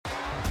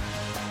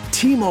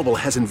T-Mobile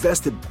has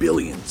invested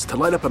billions to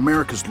light up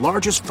America's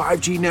largest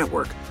 5G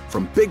network,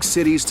 from big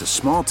cities to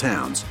small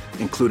towns,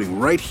 including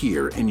right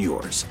here in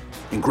yours.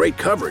 And great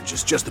coverage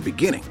is just the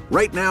beginning.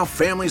 Right now,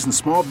 families and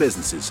small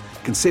businesses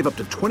can save up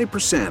to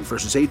 20%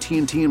 versus AT&T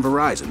and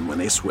Verizon when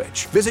they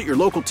switch. Visit your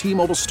local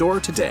T-Mobile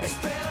store today.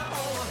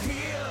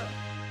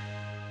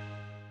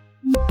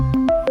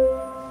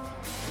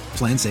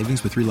 Plan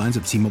savings with 3 lines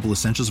of T-Mobile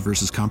Essentials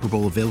versus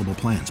comparable available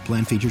plans.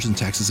 Plan features and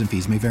taxes and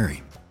fees may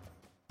vary.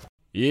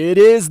 It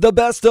is the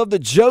Best of the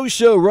Joe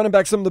Show, running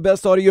back some of the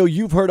best audio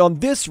you've heard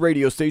on this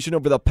radio station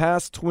over the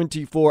past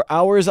 24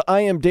 hours. I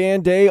am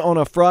Dan Day on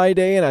a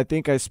Friday, and I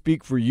think I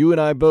speak for you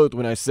and I both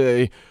when I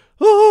say,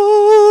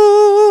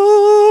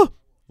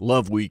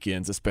 love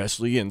weekends,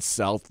 especially in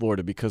South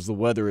Florida, because the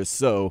weather is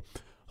so,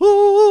 On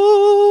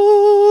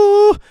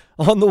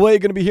the way,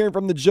 going to be hearing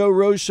from the Joe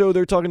Rose Show.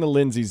 They're talking to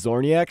Lindsay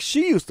Zorniak.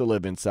 She used to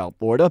live in South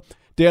Florida.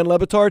 Dan Le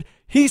Batard,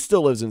 he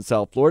still lives in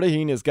South Florida.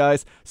 He and his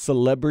guys,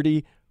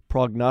 celebrity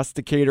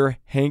prognosticator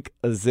Hank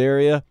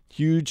Azaria,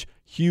 huge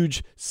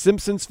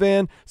Simpsons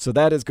fan, so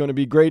that is going to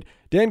be great.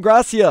 Dan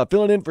Gracia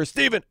filling in for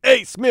Stephen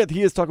A. Smith.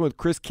 He is talking with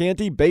Chris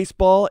Canty,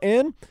 baseball,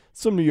 and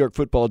some New York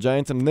football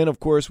giants. And then, of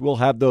course, we'll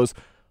have those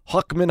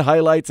Huckman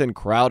highlights and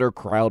Crowder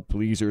crowd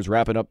pleasers,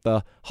 wrapping up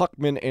the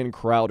Huckman and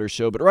Crowder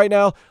show. But right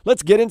now,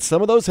 let's get in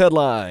some of those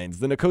headlines.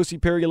 The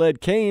N'Kosi Perry-led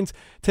Canes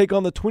take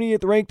on the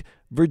 28th ranked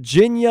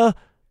Virginia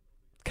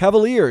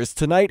Cavaliers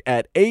tonight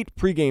at 8.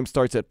 Pregame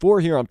starts at 4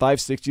 here on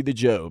 560 The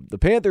Joe. The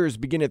Panthers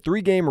begin a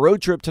 3-game road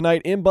trip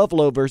tonight in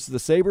Buffalo versus the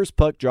Sabres.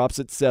 Puck drops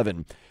at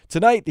 7.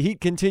 Tonight, the Heat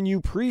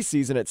continue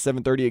preseason at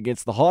 7:30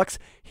 against the Hawks.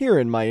 Here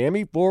in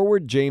Miami,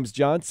 forward James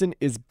Johnson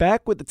is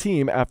back with the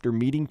team after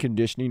meeting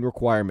conditioning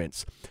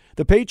requirements.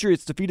 The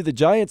Patriots defeated the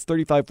Giants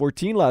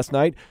 35-14 last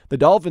night. The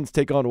Dolphins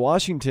take on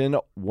Washington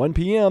 1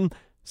 p.m.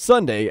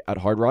 Sunday at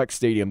Hard Rock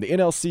Stadium. The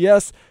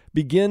NLCS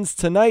begins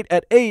tonight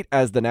at 8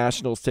 as the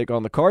Nationals take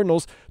on the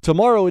Cardinals.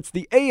 Tomorrow it's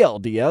the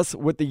ALDS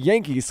with the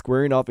Yankees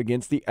squaring off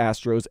against the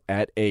Astros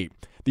at 8.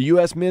 The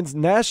U.S. men's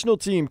national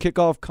team kick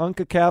off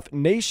CONCACAF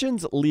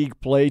Nations League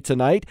play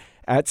tonight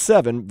at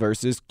 7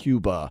 versus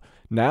Cuba.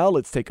 Now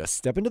let's take a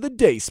step into the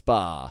day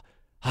spa.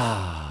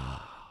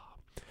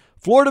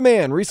 Florida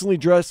man recently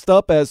dressed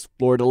up as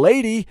Florida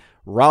lady,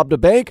 robbed a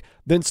bank,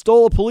 then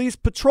stole a police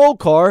patrol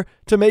car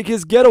to make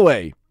his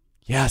getaway.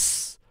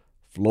 Yes,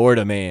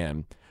 Florida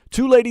man.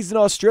 2 ladies in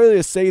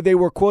Australia say they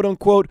were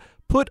quote-unquote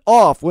put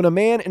off when a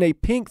man in a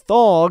pink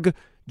thong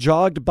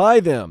jogged by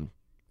them.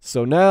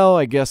 So now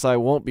I guess I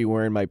won't be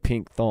wearing my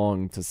pink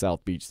thong to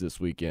South Beach this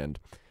weekend.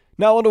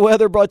 Now on the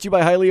weather, brought to you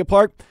by Hialeah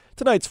Park.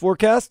 Tonight's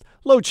forecast,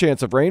 low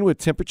chance of rain with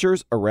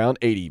temperatures around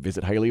 80.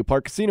 Visit Hialeah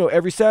Park Casino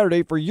every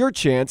Saturday for your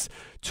chance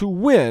to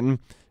win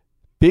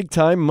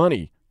big-time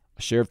money.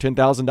 A share of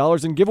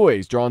 $10,000 in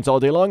giveaways. Drawings all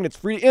day long, and it's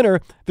free to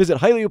enter. Visit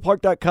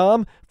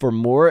HialeahPark.com for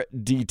more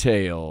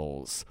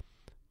details.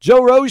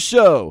 Joe Rose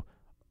Show.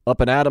 Up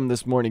and at 'em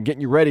this morning,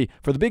 getting you ready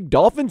for the big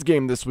Dolphins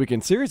game this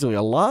weekend. Seriously,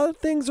 a lot of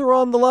things are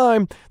on the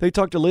line. They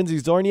talk to Lindsay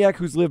Zorniak,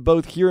 who's lived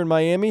both here in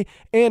Miami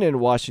and in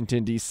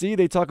Washington, D.C.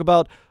 They talk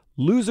about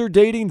loser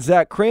dating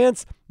Zach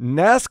Krantz,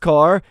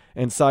 NASCAR,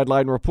 and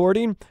sideline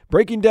reporting.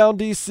 Breaking down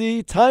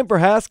D.C., time for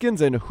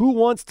Haskins, and who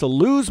wants to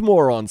lose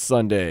more on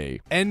Sunday.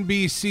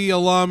 NBC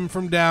alum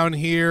from down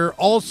here.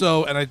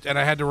 Also, and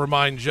I had to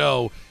remind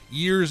Joe,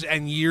 years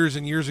and years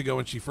and years ago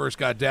when she first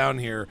got down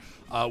here,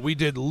 we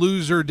did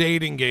loser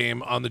dating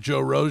game on the Joe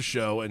Rose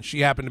Show, and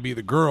she happened to be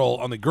the girl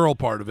on the girl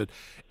part of it,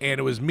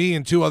 and it was me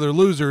and 2 other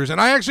losers, and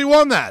I actually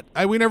won that.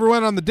 We never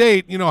went on the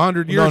date,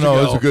 100 years ago. No,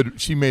 it was a good.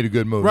 She made a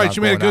good move. Right,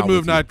 she made a good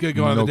move, not going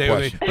on the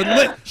date with me.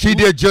 But she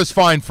did just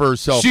fine for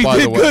herself. She by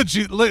did the way.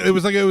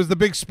 good. It was the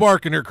big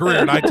spark in her career,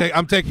 and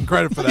I'm taking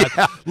credit for that.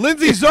 Yeah.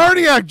 Lindsay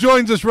Zorniak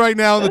joins us right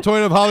now on the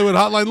Toyota of Hollywood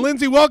Hotline.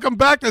 Lindsay, welcome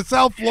back to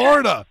South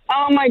Florida.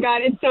 Oh my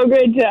God, it's so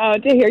good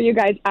to hear you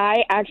guys.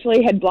 I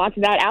actually had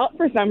blocked that out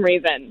for some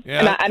reason,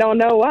 and I don't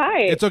know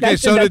why. It's okay.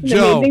 So did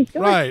Joe.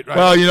 Right.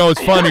 Well,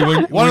 it's funny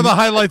when one of the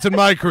highlights in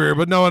my career,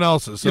 but no one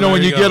else's. So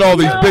when you get all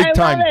these big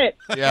time.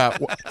 Yeah,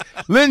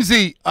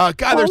 Lindsay. God,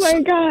 oh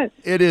my God,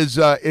 it is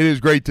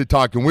great to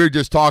talk, and we were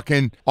just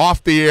talking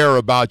off the air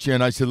about you,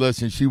 and I said,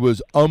 listen, she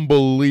was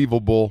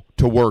unbelievable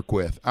to work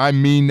with. I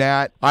mean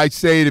that. I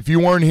say it, if you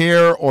weren't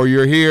here or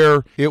you're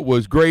here, it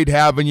was great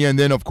having you. And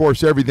then, of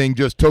course, everything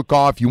just took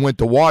off. You went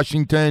to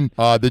Washington,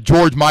 the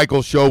George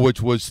Michael show,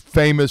 which was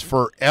famous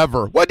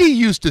forever. What did he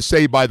used to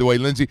say, by the way,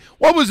 Lindsay?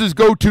 What was his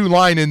go-to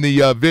line in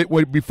the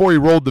before he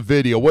rolled the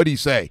video? What did he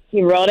say?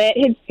 He rolled it.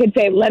 He'd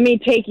say, "Let me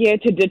take you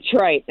to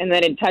Detroit," and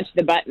then he'd touch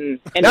the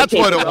button. And that's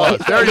what it was.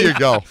 There you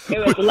go. It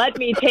was, "Let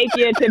me take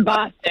you to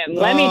Boston.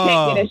 Let me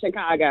take you to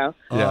Chicago."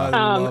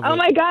 Yeah. Oh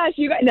my gosh,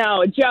 you guys!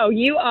 No, Joe,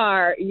 you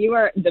are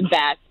the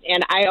best,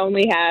 and I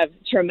only have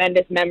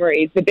tremendous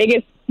memories.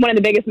 One of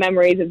the biggest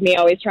memories is me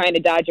always trying to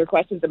dodge your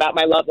questions about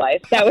my love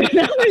life. That was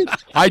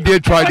I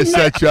did try to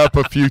set you up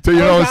a few times.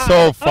 It's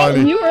so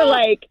funny. You were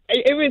like,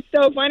 it was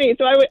so funny.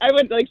 So I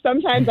would like,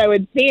 sometimes I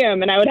would see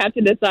him and I would have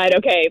to decide,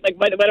 okay, like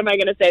what am I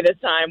going to say this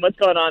time? What's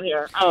going on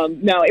here?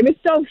 No, it was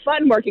so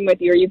fun working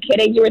with you. Are you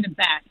kidding? You were the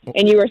best.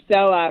 And you were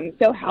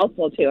so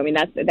helpful too. I mean,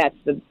 that's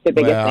the biggest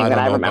thing that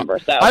I remember.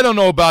 So I don't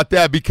know about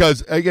that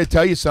because I got to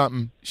tell you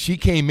something. She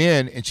came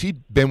in and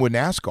she'd been with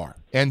NASCAR.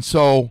 And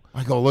so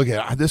I go, look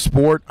at this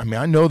sport. I mean,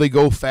 I know they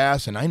go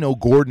fast, and I know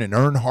Gordon and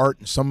Earnhardt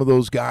and some of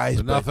those guys.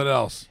 But nothing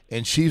else.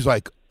 And she's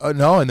like,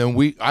 no. And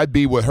then I'd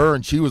be with her,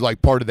 and she was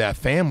like part of that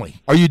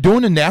family. Are you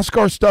doing the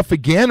NASCAR stuff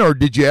again, or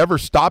did you ever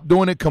stop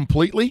doing it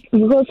completely?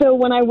 Well, so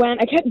when I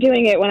kept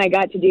doing it when I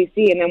got to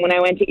DC, and then when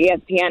I went to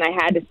ESPN, I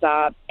had to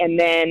stop. And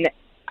then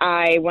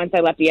once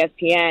I left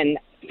ESPN,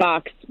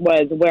 Fox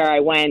was where I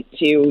went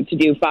to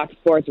do Fox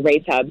Sports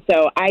Race Hub.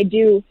 So I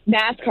do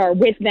NASCAR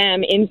with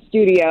them in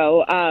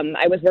studio.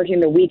 I was working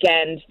the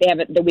weekend. They have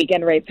the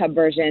Weekend Race Hub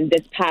version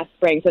this past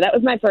spring. So that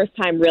was my first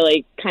time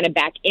really kind of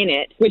back in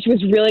it, which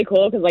was really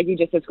cool because like you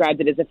just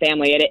described it as a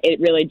family, it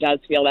really does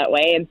feel that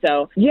way. And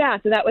so, yeah,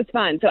 so that was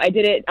fun. So I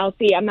did it. I'll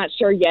see. I'm not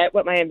sure yet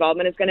what my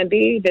involvement is going to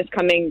be this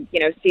coming,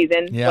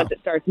 season once it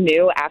starts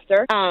new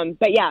after. But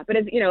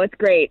it's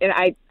great. And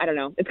I don't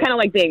know. It's kind of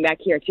like being back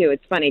here too.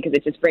 It's funny because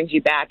it just brings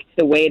you back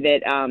the way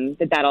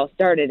that all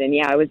started. And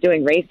I was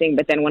doing racing,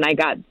 but then when I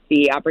got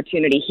the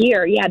opportunity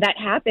here, that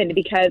happened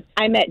because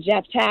I met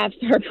Jeff Taft,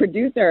 our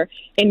producer,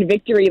 in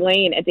Victory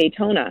Lane at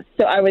Daytona.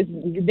 So I was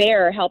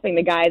there helping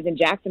the guys in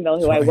Jacksonville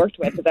who I worked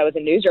with because I was a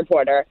news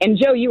reporter. And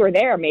Joe, you were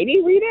there. Maybe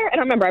were you there? I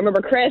don't remember. I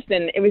remember Chris,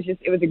 and it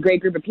was a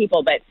great group of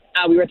people. But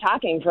we were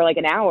talking for like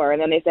an hour,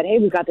 and then they said, "Hey,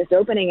 we've got this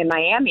opening in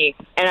Miami,"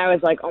 and I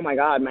was like, "Oh my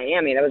God,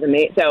 Miami! That was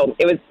amazing." So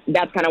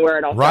that's kind of where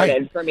it all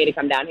started for me to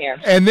come down here.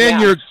 And then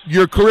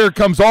your career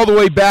comes all the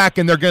way back,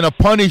 and they're going to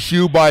punish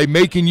you by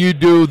making you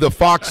do the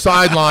Fox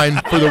sideline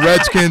for the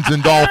Redskins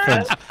and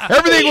Dolphins.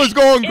 Everything was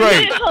going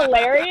great. Isn't it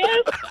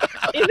hilarious?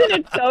 Isn't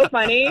it so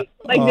funny?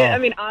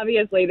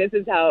 Obviously, this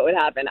is how it would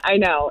happen. I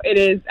know. It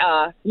is,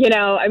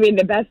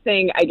 the best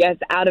thing, I guess,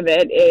 out of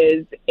it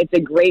is it's a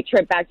great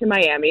trip back to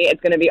Miami.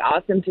 It's going to be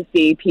awesome to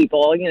see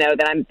people,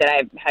 that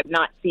I have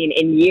not seen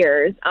in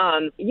years.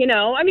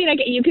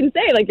 You can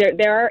say,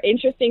 there are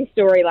interesting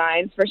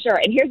storylines for sure.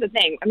 And here's the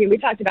thing. We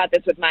talked about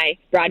this with my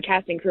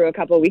broadcasting crew a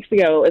couple of weeks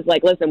ago. It was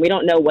like, listen, we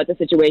don't know what the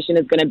situation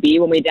is going to be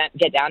when we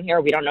get down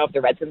here. We don't know if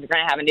the Redskins are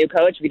going to have a new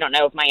coach. We don't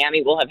know if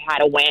Miami will have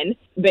had a win.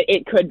 But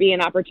it could be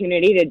an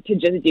opportunity to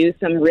just do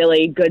some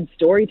really good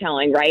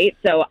storytelling, right?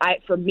 So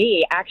for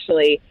me,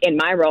 actually, in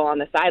my role on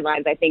the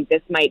sidelines, I think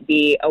this might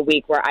be a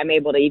week where I'm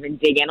able to even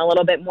dig in a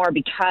little bit more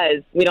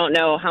because we don't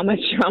know how much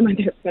drama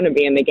there's going to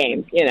be in the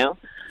game,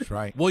 That's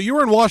right. Well, you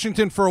were in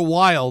Washington for a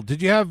while.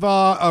 Did you have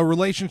a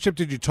relationship?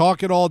 Did you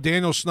talk at all?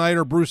 Daniel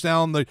Snyder, Bruce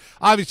Allen,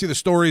 obviously the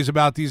stories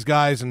about these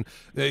guys and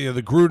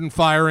the Gruden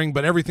firing,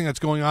 but everything that's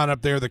going on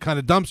up there, the kind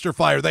of dumpster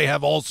fire they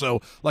have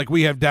also, like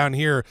we have down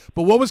here.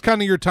 But what was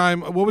kind of your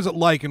time, what was it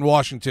like in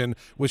Washington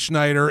with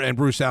Snyder and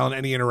Bruce Allen,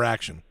 any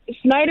interaction?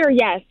 Snyder,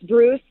 yes.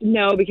 Bruce,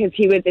 no, because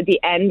he was at the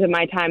end of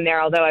my time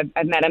there, although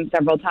I've met him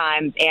several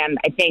times, and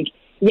I think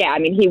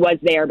he was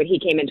there, but he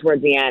came in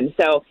towards the end.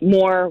 So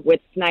more with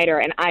Snyder.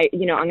 And I'm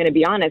going to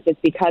be honest, it's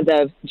because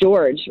of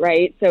George,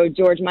 right? So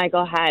George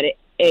Michael had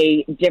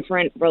a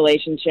different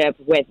relationship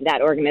with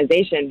that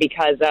organization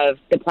because of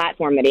the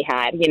platform that he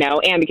had,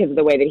 and because of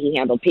the way that he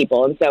handled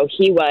people. And so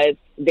he was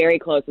very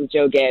close with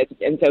Joe Gibbs.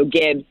 And so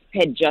Gibbs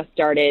had just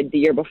started the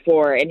year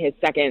before in his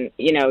second,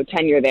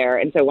 tenure there.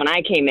 And so when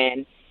I came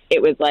in,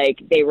 it was like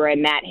they were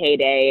in that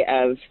heyday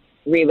of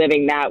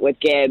reliving that with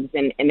Gibbs,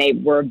 and they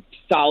were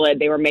solid.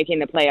 They were making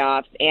the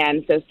playoffs.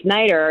 And so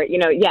Snyder,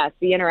 yes,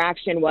 the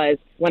interaction was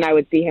when I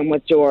would see him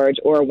with George,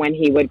 or when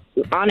he would,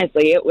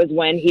 honestly, it was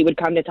when he would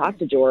come to talk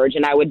to George,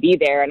 and I would be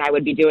there, and I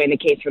would be doing the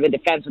case for the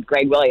defense with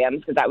Greg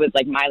Williams, because that was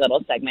like my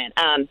little segment.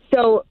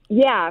 So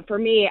yeah, for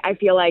me, I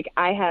feel like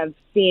I have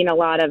seen a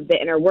lot of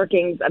the inner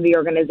workings of the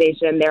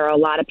organization. There are a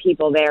lot of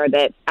people there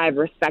that I've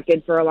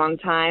respected for a long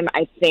time.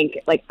 I think,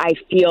 I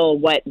feel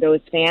what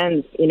those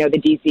fans, the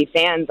DC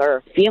fans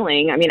are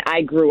feeling.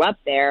 I grew up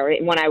there.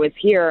 When I was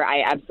here,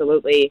 I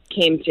absolutely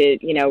came to,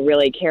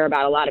 really care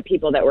about a lot of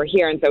people that were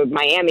here. And so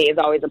Miami is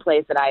always a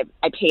place that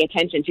I pay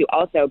attention to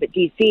also. But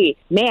DC,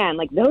 man,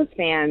 those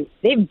fans,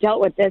 they've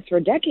dealt with this for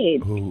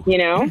decades,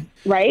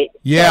 right?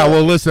 Yeah,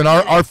 well, listen,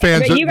 our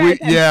fans,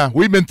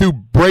 we've been through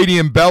Brady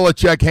and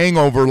Belichick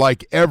hangover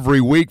every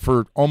week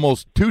for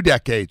almost 2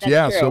 decades.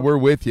 That's true. So we're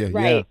with you.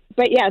 Right. Yeah.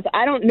 But yes,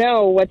 I don't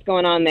know what's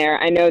going on there.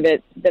 I know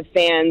that the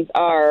fans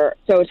are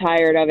so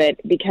tired of it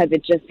because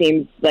it just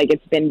seems like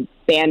it's been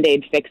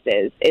Band-Aid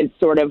fixes is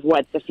sort of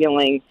what the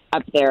feeling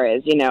up there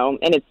is,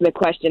 and the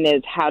question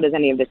is, how does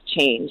any of this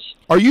change?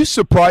 Are you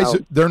surprised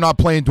that they're not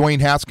playing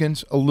Dwayne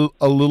Haskins a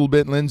little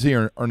bit, Lindsay,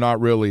 or not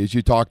really, as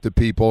you talk to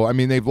people?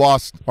 They've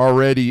lost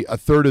already a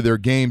third of their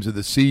games of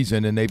the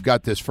season, and they've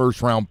got this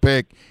first-round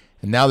pick,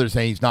 and now they're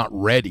saying he's not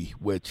ready,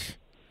 which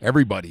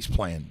everybody's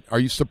playing. Are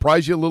you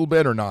surprised a little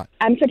bit or not?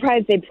 I'm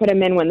surprised they put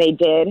him in when they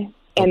did,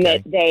 and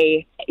that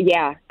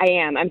I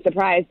am. I'm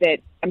surprised that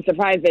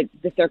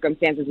the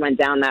circumstances went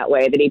down that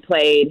way, that he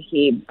played,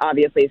 he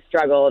obviously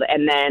struggled,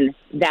 and then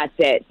that's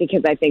it,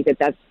 because I think that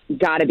that's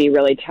got to be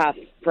really tough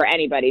for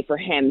anybody, for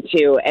him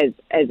too,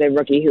 as a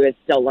rookie who is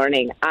still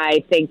learning.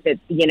 I think that,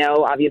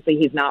 obviously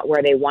he's not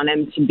where they want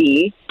him to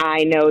be.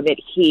 I know that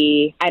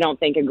I don't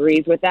think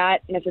agrees with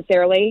that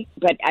necessarily,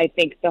 but I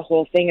think the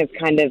whole thing is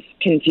kind of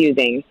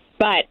confusing.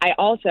 But I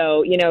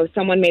also,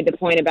 someone made the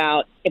point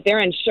about if they're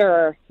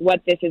unsure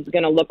what this is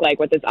going to look like,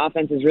 what this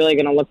offense is really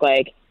going to look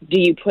like, do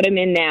you put him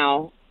in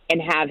now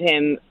and have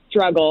him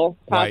struggle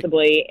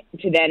possibly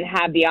to then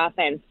have the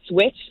offense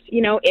switched,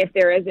 if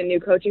there is a new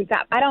coaching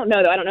staff? I don't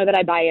know, though. I don't know that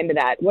I buy into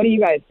that. What do you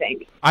guys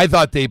think? I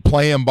thought they'd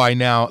play him by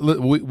now.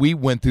 We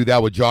went through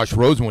that with Josh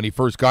Rosen when he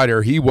first got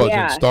here. He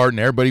wasn't starting.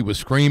 Everybody was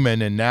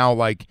screaming, and now,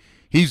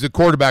 he's the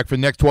quarterback for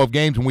the next 12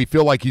 games, and we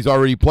feel like he's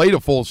already played a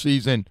full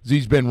season.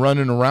 He's been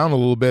running around a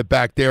little bit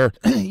back there.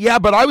 Yeah,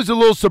 but I was a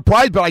little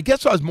surprised, but I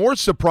guess I was more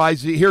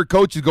surprised to hear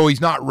coaches go,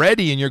 he's not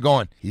ready, and you're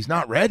going, he's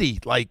not ready.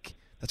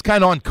 That's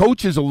kind of on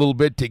coaches a little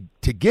bit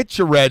to get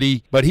you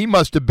ready, but he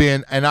must have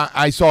been, and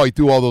I saw he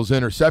threw all those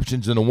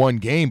interceptions in the one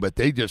game, but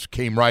they just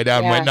came right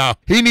out and went, no,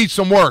 he needs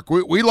some work.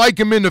 We like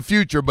him in the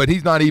future, but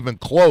he's not even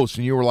close.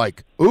 And you were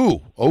like,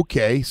 ooh,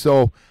 okay.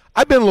 So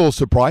I've been a little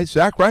surprised,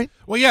 Zach, right?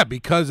 Well, yeah,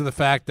 because of the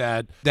fact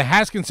that the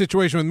Haskins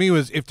situation with me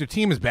was if the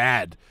team is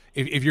bad,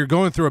 if you're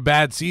going through a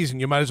bad season,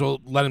 you might as well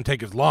let him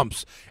take his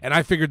lumps. And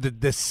I figured that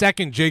the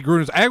second Jay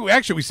Gruden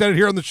actually, we said it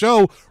here on the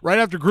show right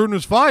after Gruden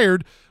was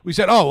fired. We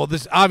said,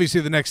 this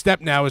obviously the next step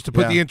now is to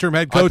put the interim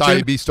head coach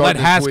in, let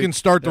Haskins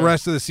start the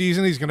rest of the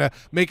season. He's going to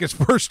make his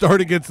first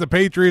start against the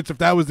Patriots if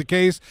that was the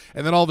case,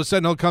 and then all of a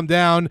sudden he'll come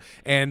down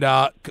and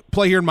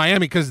play here in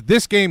Miami, because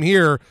this game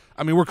here,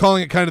 we're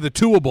calling it kind of the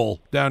Tua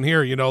down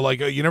here, you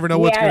never know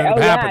what's going to end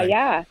up happening.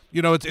 Yeah.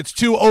 It's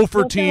 2-0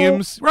 for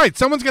teams. Right,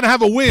 someone's going to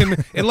have a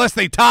win unless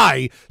they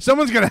tie.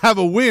 Someone's going to have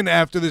a win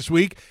after this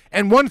week,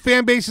 and one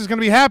fan base is going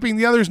to be happy and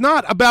the other's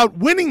not about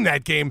winning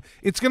that game.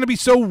 It's going to be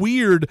so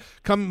weird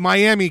coming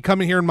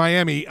here in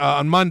Miami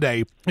on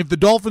Monday. If the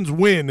Dolphins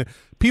win,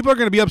 people are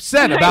going to be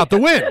upset about the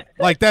win.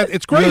 Like that,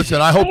 it's crazy.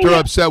 Listen, I hope they're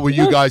upset with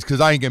you guys, because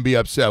I ain't going to be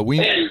upset.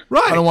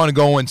 I don't want to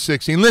go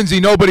 0-16. Lindsay,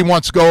 nobody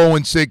wants to go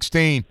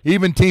 0-16.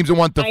 Even teams that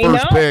want the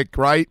first pick,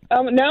 right?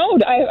 No,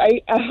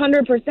 I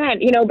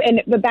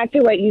 100%. But back to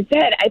what you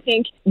said, I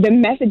think the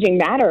messaging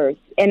matters.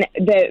 And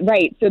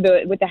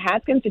with the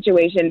Haskins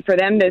situation, for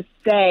them to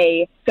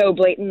say so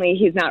blatantly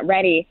he's not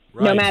ready,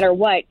 no matter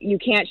what, you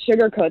can't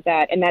sugarcoat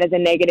that, and that is a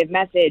negative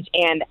message.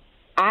 And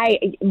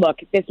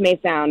this may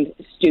sound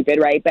stupid,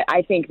 right? But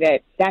I think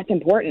that that's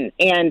important.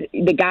 And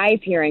the guy's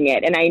hearing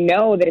it. And I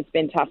know that it's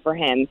been tough for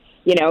him,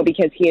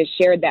 because he has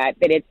shared that.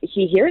 But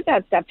he hears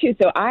that stuff too.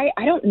 So I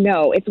don't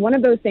know. It's one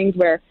of those things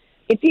where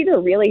it's either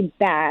really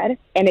bad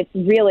and it's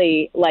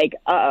really like,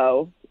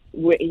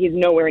 he's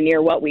nowhere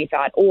near what we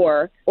thought,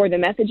 or the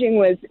messaging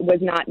was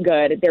not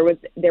good. There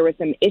was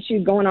some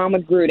issues going on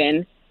with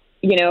Gruden,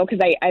 because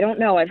I don't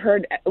know. I've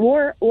heard,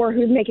 or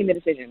who's making the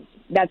decisions.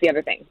 That's the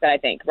other thing that I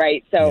think,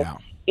 right? So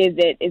is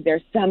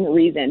there some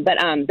reason? But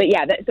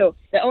yeah, so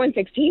the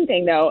 0-16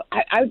 thing though,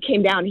 I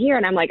came down here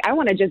and I'm like, I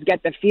want to just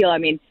get the feel.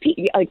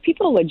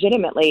 People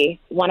legitimately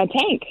want to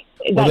tank.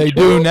 Well, they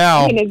do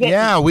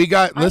now. We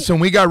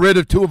got rid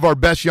of two of our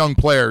best young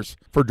players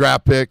for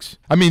draft picks.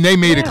 They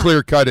made a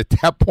clear cut at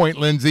that point,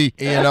 Lindsay,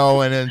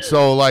 and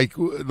so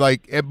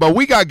but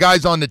we got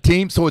guys on the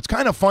team, so it's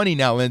kind of funny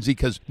now, Lindsay,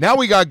 because now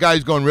we got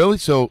guys going, really?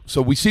 So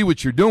we see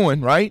what you're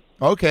doing, right?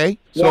 Okay.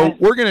 So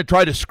we're going to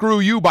try to screw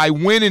you by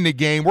winning the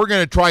game. We're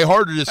going to try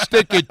harder to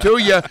stick it to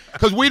you,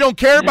 because we don't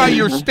care about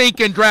your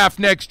stinking draft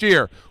next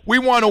year. We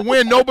want to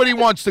win. Nobody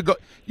wants to go.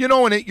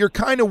 And you're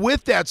kind of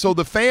with that. So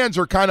the fans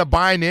are kind of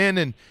buying in,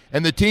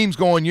 and the team's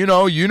going, you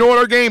know what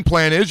our game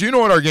plan is. You know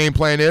what our game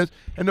plan is.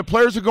 And the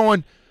players are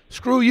going,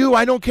 screw you.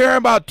 I don't care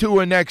about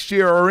Tua next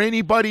year or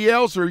anybody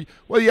else, or,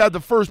 you had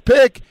the first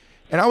pick.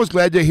 And I was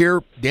glad to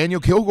hear Daniel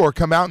Kilgore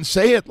come out and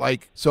say it.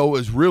 So it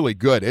was really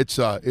good. It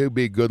would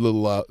be a good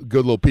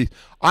little piece.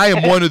 I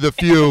am one of the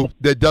few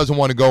that doesn't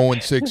want to go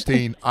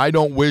 0-16. I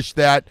don't wish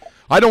that.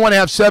 I don't want to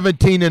have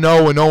 17-0 and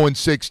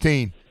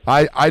 0-16.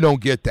 I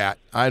don't get that.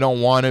 I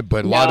don't want it,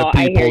 but a lot of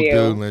people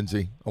do,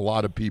 Lindsay. A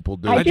lot of people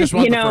do. I just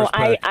want the first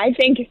pick. I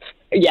think.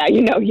 Yeah, I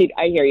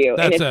hear you.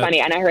 And it's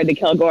funny. And I heard the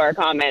Kilgore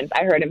comments.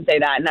 I heard him say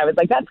that, and I was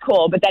like, that's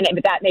cool. But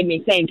that made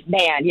me think,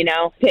 man,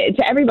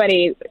 to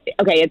everybody,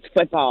 okay, it's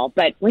football.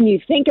 But when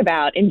you think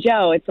about, and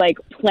Joe, it's like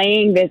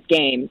playing this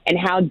game and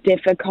how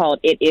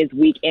difficult it is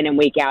week in and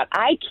week out.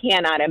 I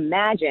cannot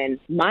imagine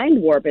Mind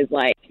Warp is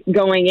like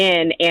going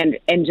in and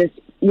just,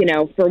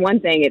 for one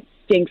thing, it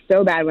stinks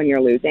so bad when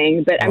you're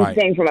losing. But I'm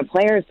saying from a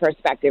player's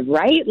perspective,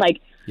 right?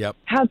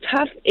 How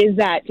tough is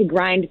that to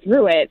grind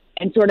through it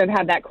and sort of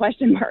have that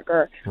question mark?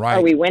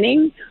 Are we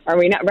winning? Are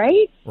we not,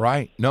 right?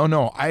 Right.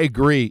 No, I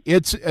agree.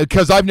 It's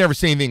because I've never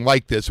seen anything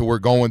like this, what we're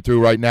going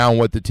through right now and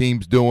what the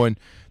team's doing.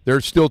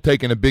 they're still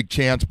taking a big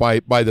chance by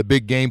the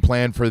big game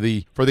plan for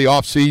the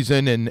off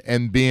season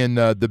and being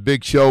the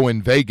big show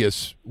in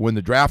Vegas when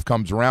the draft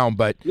comes around.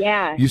 But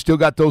you still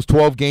got those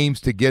 12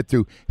 games to get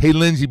through. Hey,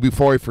 Lindsay,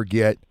 before I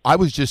forget, I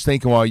was just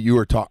thinking while you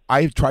were talking,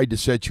 I've tried to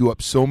set you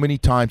up so many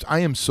times. I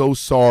am so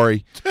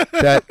sorry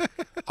that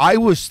I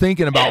was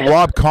thinking about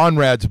Rob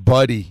Conrad's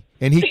buddy,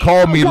 and he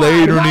called me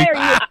later,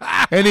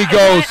 and he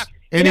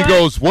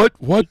goes,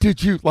 what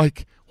did you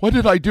like? What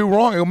did I do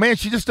wrong? I go, man,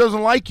 she just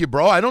doesn't like you,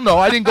 bro. I don't know.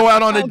 I didn't go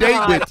out on a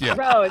date with you.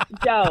 Bro,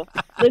 Joe,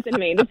 listen to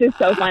me. This is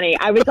so funny.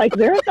 I was like,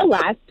 where was the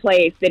last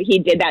place that he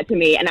did that to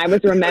me? And I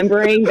was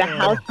remembering the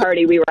house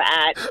party we were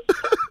at.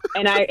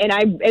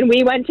 And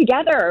we went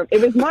together.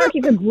 It was Mark.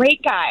 He's a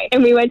great guy.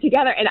 And we went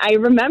together. And I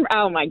remember,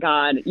 oh, my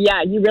God.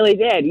 Yeah, you really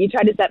did. You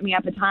tried to set me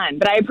up a ton.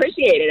 But I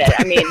appreciated it.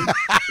 I mean,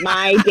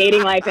 my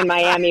dating life in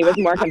Miami was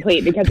more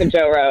complete because of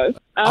Joe Rose.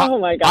 Oh,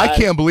 my God. I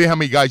can't believe how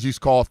many guys used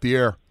to call off the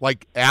air,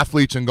 like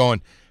athletes, and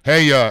going,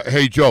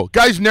 hey, Joe.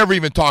 Guys never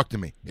even talk to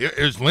me.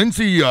 Is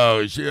Lindsay?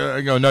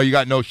 I go, no, you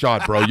got no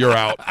shot, bro. You're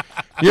out.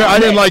 Yeah, I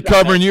didn't like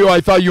covering you. I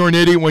thought you were an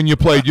idiot when you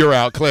played. You're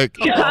out. Click.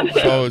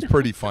 So it's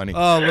pretty funny.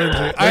 Oh,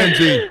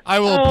 Lindsay. I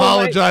will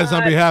apologize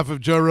on behalf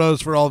of Joe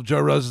Rose for all of Joe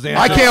Rose's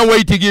answers. I can't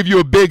wait to give you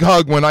a big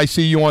hug when I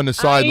see you on the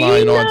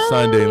sideline on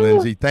Sunday,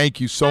 Lindsay. Thank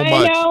you so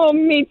much. I know,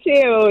 me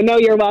too. No,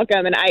 you're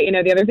welcome. And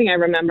the other thing I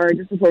remember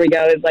just before we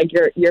go is like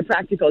your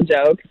practical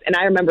jokes. And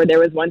I remember there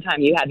was one time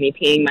you had me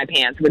peeing my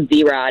pants with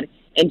D-Rod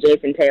and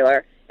Jason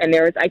Taylor. And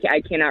there was,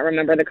 I cannot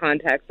remember the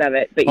context of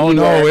it. But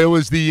it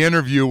was the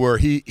interview where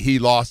he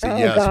lost it. Oh,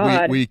 yes,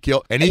 God. we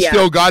killed, and he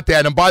still got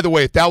that. And by the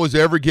way, if that was to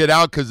ever get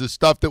out, because the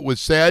stuff that was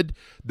said,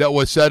 that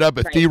was set up,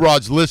 if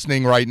D-Rod's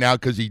listening right now,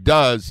 because he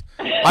does,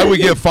 I would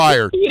get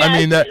fired. Yes. I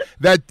mean that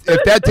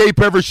if that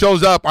tape ever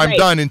shows up, I'm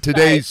done in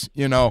today's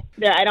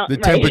the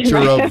temperature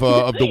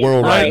of the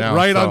world right now.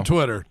 Right on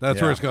Twitter.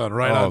 That's where it's going.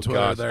 Right on Twitter.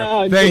 Gosh. There.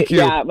 Oh, thank you.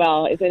 Yeah,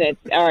 well, isn't it?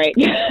 All right.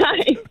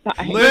 Bye.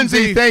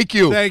 Lindsay, thank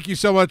you. Thank you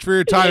so much for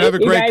your time. Have a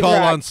great call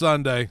on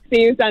Sunday.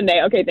 See you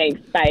Sunday. Okay,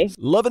 thanks. Bye.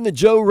 Loving the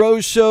Joe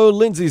Rose Show.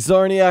 Lindsay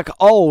Czarniak,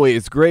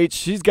 always great.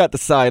 She's got the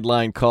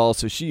sideline call,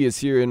 so she is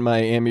here in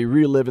Miami,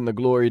 reliving the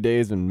glory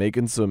days and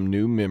making some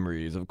new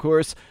memories. Of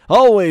course,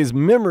 always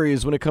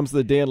memories when it comes to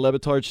the Dan Le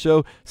Batard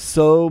Show.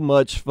 So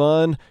much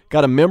fun.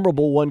 Got a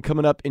memorable one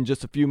coming up in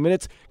just a few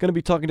minutes. Going to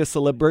be talking to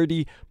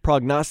celebrity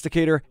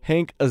prognosticator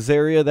Hank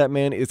Azaria. That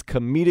man is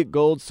comedic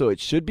gold, so it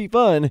should be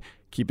fun.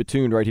 Keep it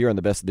tuned right here on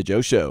the Best of the Joe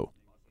Show.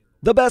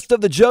 The Best of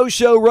the Joe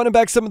Show, running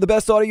back some of the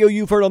best audio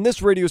you've heard on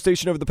this radio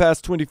station over the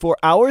past 24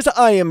 hours.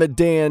 I am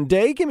Dan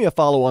Day. Give me a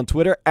follow on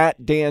Twitter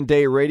at Dan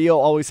Day Radio.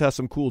 Always has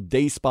some cool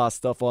day spa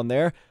stuff on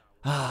there.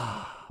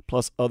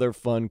 Plus other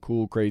fun,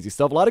 cool, crazy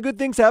stuff. A lot of good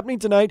things happening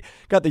tonight.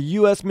 Got the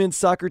U.S. men's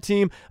soccer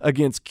team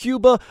against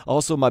Cuba.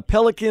 Also, my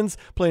Pelicans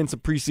playing some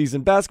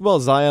preseason basketball.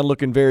 Zion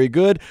looking very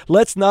good.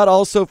 Let's not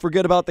also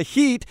forget about the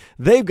Heat.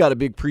 They've got a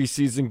big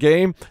preseason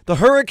game. The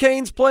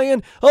Hurricanes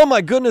playing. Oh,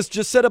 my goodness.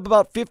 Just set up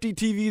about 50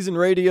 TVs and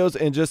radios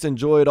and just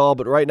enjoy it all.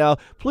 But right now,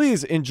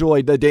 please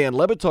enjoy the Dan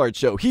Le Batard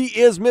Show. He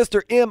is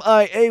Mr.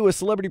 MIA with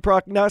celebrity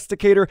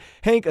prognosticator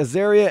Hank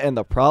Azaria and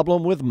the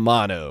problem with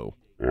mono.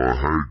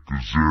 Hank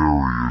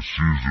Azaria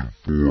Season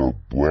 4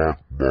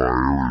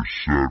 Brockmire is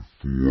set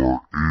for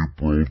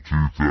April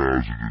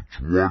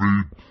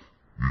 2020.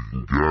 You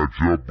can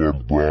catch up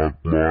on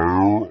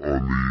Brockmire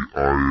on the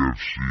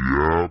IFC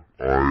app,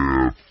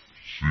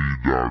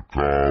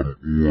 IFC.com,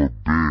 or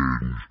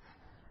binge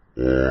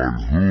on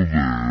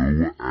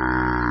Hulu.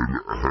 And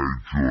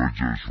Hank joins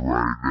us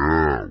right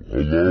now.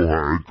 Hello,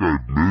 Hank.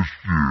 I've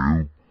missed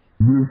you.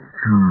 Missed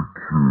you too,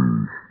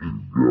 Steve. How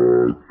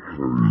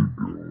you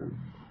doing?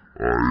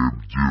 I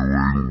am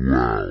doing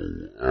well.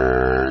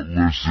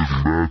 Listen,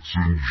 Mets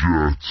and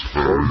Jets. I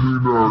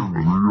mean, I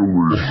really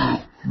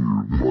miss you.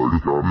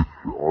 Like,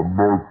 I'm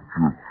not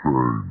just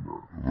saying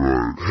that.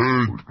 Right.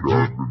 Hank,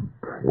 I've been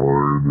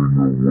pining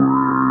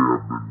away.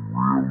 I've been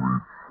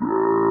really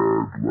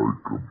sad.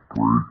 Like a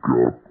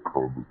breakup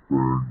kind of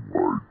thing.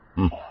 Like,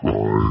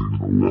 crying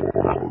a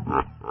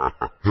lot.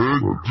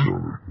 Hank,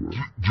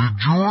 did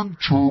you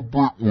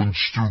interpret when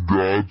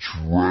Stugatz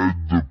read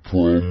the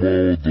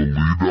promo, the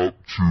lead-up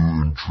to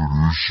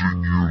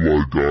introducing you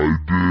like I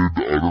did? I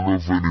don't know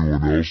if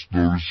anyone else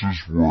notices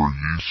where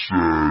he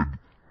said,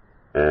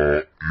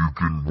 you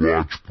can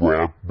watch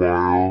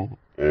Brockmire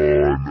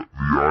on the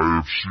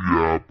IFC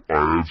app,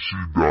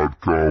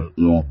 IFC.com,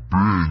 or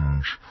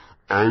binge,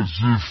 as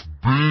if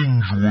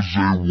binge was a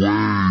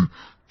way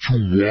to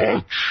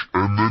watch,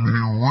 and then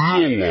he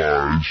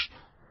realized,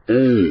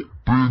 oh,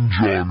 binge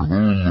on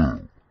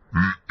Hulu. He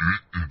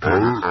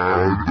kind of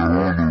added the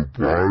Hulu.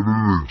 I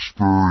didn't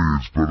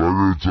experience, but I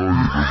gotta tell you, the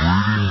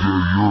reading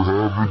that you're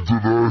having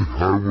today, I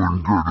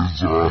wouldn't get his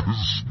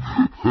eyes.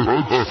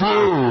 That's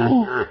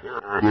fair.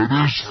 That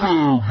is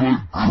fair, but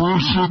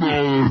Chris and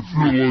I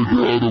feel like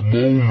had a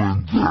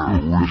moment there.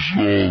 We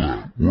saw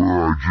that, where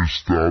I just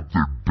stopped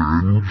at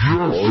binge.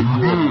 Yes, you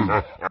did.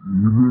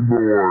 Even though I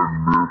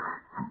missed you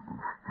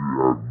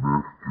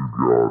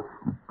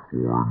guys the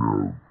point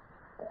of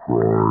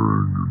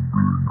crying and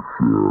being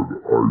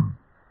sad.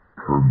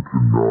 tend to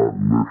not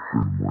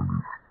listen when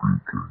he's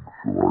speaking,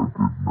 so I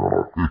did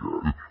not catch that.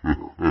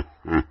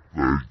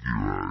 Thank you,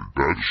 Hank.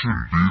 That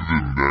should be the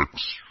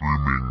next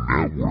streaming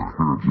network.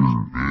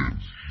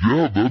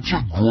 Yeah, that's a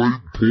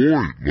great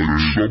point. Like,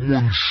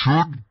 someone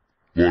should,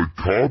 like,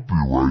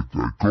 copyright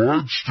that. Go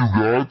ahead,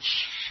 Stugatz.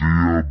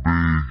 CLB,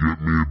 get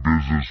me a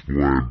business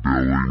plan,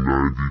 Billy.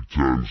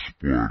 90-10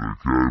 split,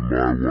 okay?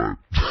 My way.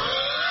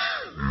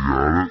 You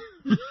got it?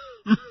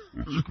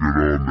 Let's get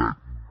on that.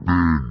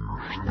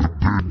 Binge. The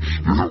Binge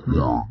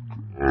Network.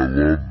 I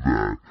love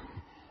that.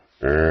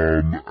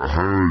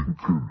 Hank.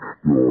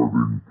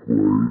 Starting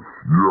place.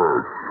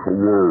 Yes,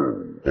 hello.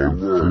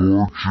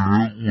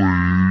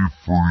 Unfortunately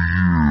for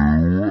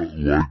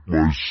you, like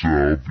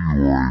myself,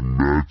 you are a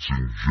Mets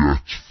and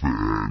Jets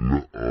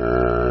fan.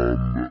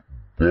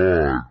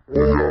 But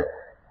we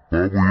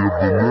have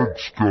the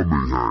Knicks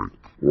coming, Hank.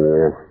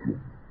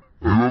 Awesome.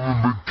 You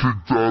haven't been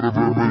kicked out of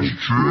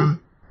MSG?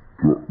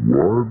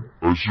 What?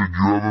 I said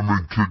you haven't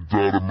been kicked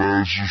out of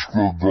Madison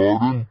Square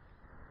Garden?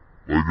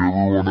 Like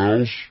everyone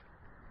else?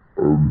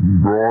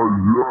 Not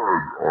yet. If I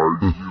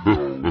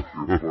speak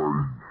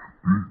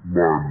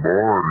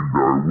my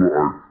mind, I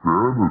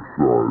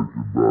fantasize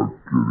about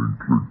getting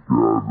kicked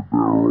out of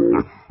there all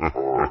the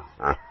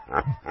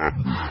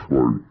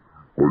time.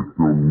 Like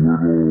the little Celebrity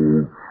Minute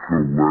interview, I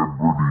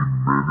always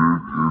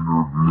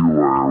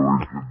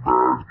imagine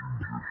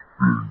just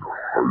being hyper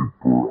honest,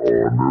 courtside. Like, yeah,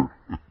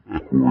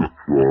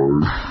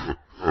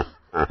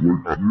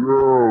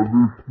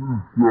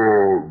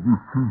 this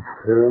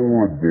is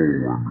horrible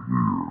in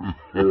here.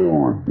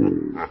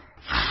 Horrible.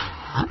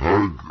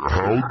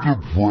 How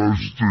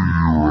depressed are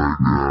you right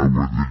now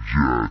with the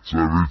Jets? I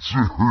mean,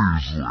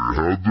 seriously,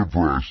 how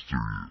depressed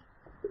are you?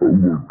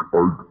 Look, I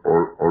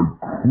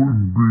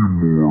couldn't be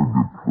more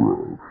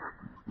depressed.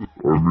 I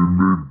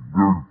mean,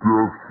 they're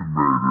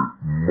decimated.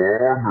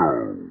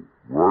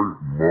 Mono,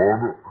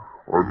 right? Mono.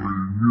 I mean,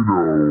 you know,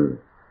 and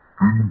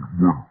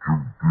Jamal Adams has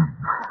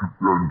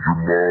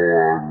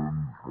scurvy, and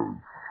Mosley's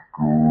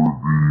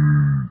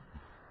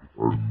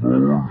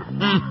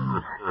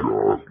got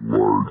like,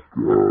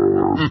 berry, I don't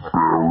know what. It's like,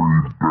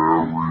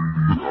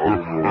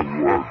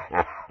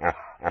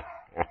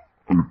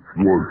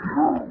 Mono.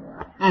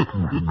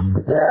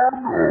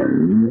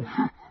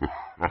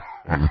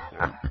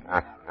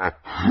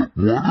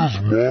 What has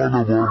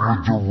Mono ever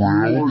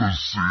derailed this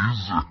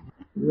season?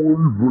 Well,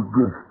 he's like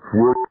a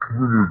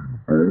freshman at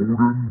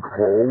Bowdoin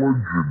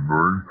College in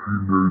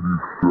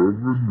 1987. Is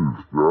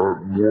that what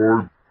he is?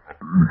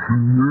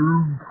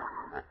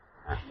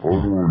 I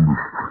don't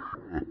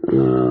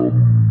understand.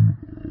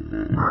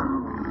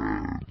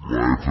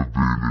 Life of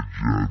being a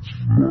Jets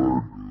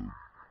fan.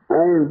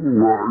 Oh,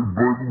 right,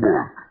 but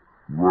look,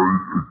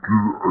 right, it's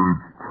terrible,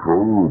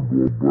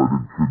 but it's an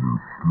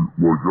excuse.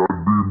 Like,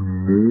 I'd be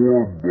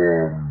more bummed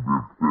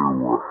if they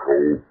were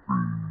healthy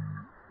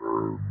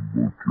and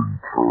looking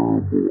terrible.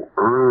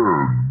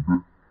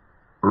 And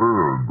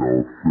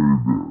I'll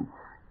say this,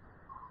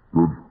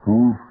 that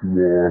first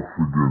loss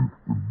against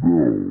the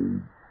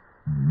Bills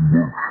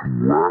looks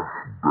less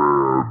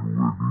bad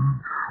with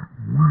each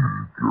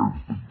week as the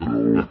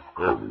Bills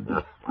kind of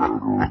get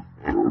better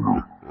and better.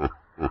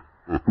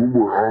 So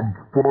I'm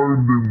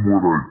finding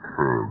what I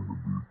can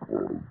to be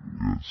positive.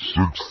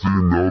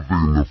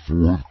 16-0 the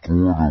fourth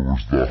quarter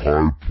was the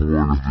high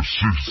point of the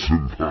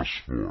season thus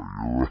far,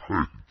 you're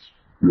right.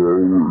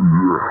 Well,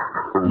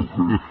 yeah.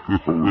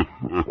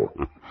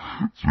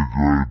 It's a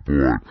great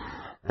point.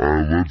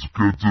 Let's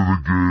get to the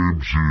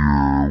games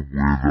here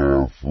with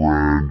our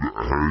friend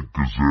Hank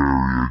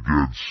Kazarian.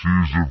 Again,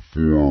 Season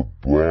 4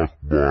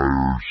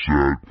 Brockmire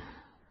set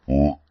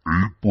for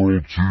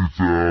April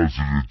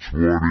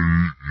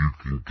 2020. You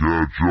can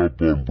catch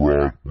up on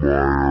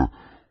Brockmire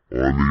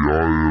on the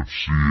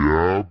IFC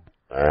app,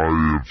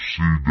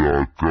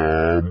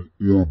 IFC.com,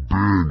 or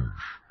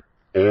binge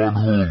on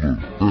Hulu.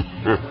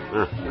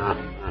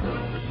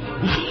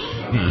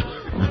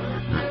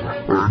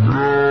 And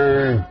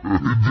now,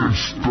 it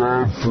is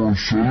time for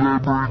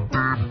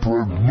Celebrity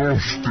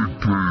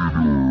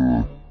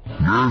Prognosticator.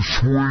 Let's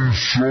win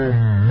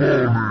some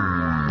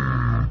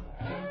money.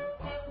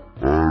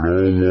 And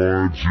all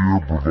lines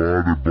here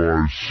provided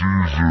by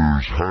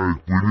Caesars.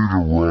 Hank, we need a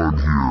run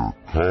here.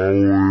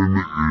 Colin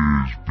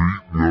is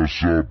beating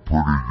us up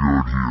pretty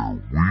good here.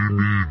 We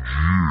need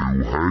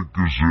you, Hank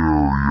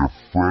Kazarian,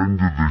 friend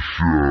of the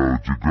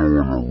show, to go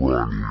on a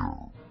run here.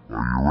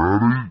 Are you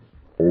ready?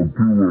 I'll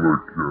do what I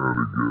can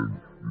against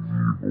the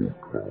evil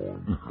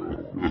Colin.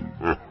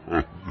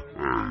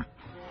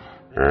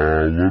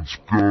 Let's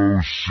go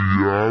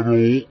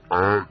Seattle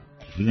at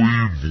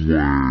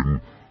Cleveland.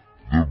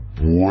 The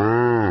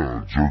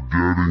Browns are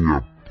getting a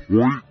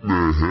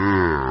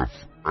 1.5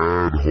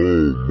 at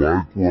home.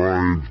 Mike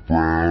Ryan's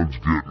Browns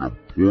getting a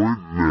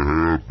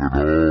 1.5 at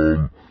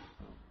home.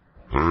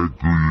 Hank,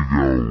 who you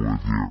going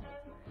with here?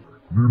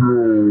 You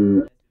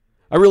know,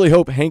 I really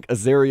hope Hank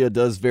Azaria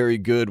does very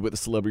good with the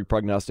Celebrity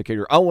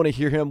Prognosticator. I want to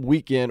hear him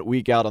week in,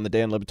 week out on the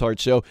Dan Le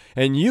Batard Show.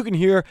 And you can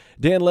hear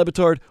Dan Le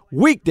Batard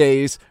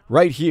weekdays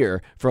right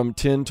here from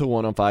 10 to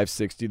 1 on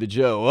 560 The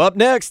Joe. Up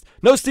next,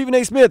 no Stephen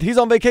A. Smith. He's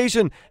on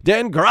vacation.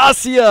 Dan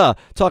Gracia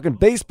talking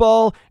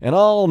baseball and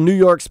all New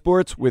York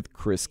sports with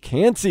Chris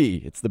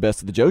Canty. It's the Best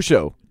of the Joe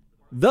Show.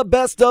 The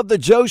Best of the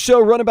Joe Show,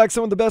 running back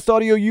some of the best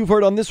audio you've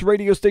heard on this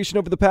radio station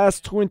over the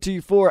past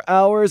 24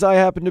 hours. I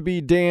happen to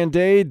be Dan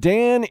Day.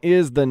 Dan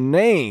is the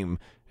name,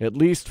 at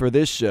least for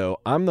this show.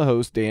 I'm the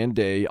host, Dan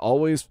Day.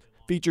 Always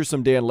feature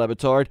some Dan Le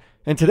Batard.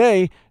 And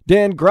today,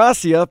 Dan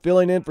Gracia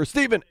filling in for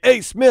Stephen A.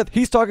 Smith.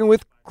 He's talking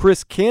with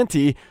Chris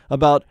Canty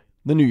about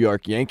the New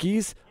York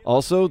Yankees,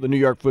 also the New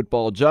York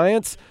Football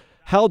Giants,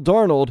 how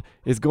Darnold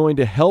is going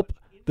to help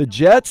the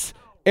Jets,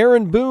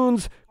 Aaron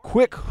Boone's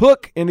quick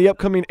hook in the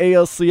upcoming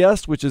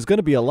ALCS, which is going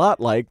to be a lot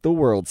like the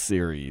World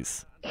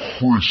Series.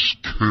 Chris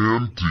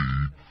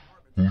Canty,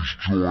 who's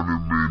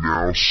joining me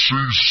now.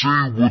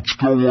 CC, what's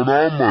going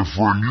on, my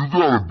friend? You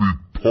gotta be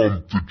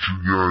pumped that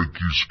your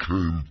Yankees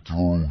came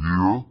through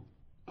here.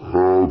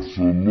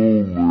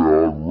 Absolutely.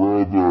 I'd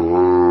rather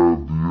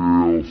have the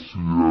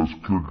ALCS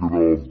kicking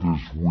off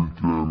this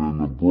weekend in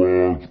the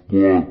Bronx,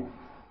 but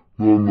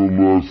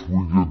nonetheless, we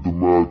get the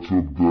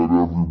matchup that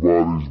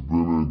everybody's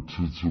been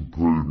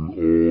anticipating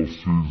all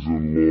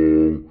season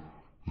long.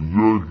 The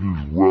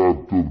Yankees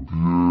wrapped up the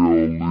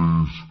AL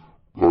East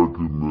back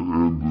in the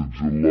end of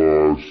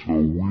July, so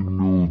we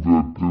knew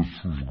that this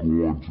was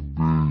going to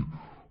be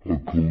a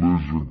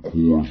collision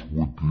course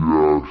with the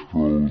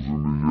Astros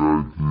and the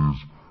Yankees,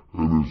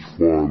 and it's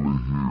finally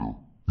here.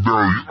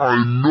 Now,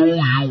 I know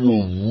you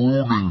were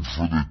rooting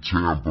for the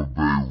Tampa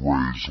Bay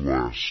Rays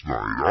last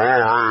night.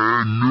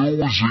 I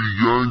knew as a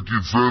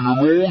Yankee fan, and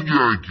all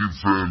Yankee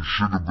fans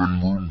should have been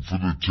rooting for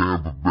the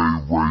Tampa Bay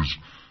Rays.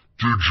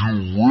 Did you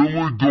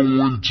really go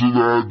into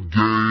that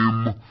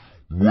game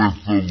with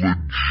a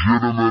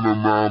legitimate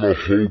amount of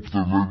hope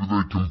that maybe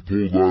they can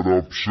pull that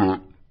upset?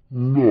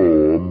 No,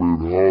 I mean,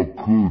 how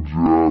could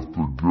you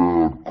after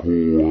Garrett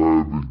Cole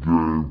had the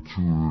game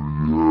 2 that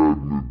he had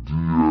in the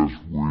DS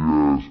where he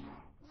has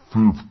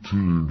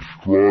 15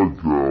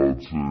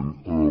 strikeouts, and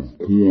of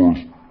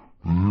course,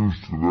 the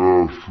Houston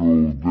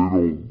Astros, they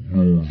don't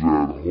lose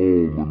at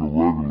home in the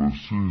regular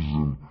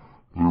season.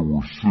 They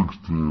were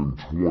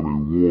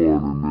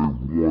 60-21, and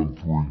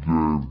they've won 3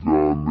 games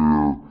down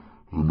there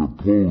in the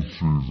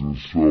postseason,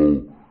 so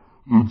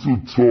it's a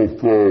tough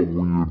out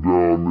when you're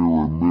down there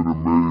in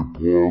Minute Maid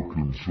Park,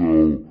 and so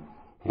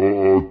I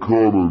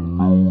kind of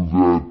knew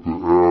that the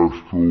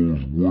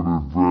Astros would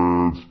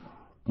advance,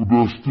 but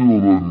that still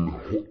doesn't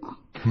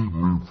keep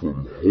me from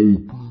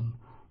hoping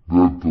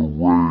that the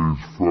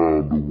Rays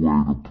found a way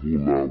to pull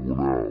that one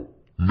out.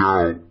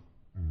 Now,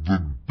 the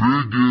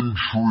big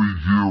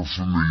intrigue here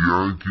from the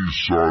Yankees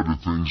side of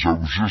things, I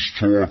was just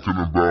talking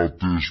about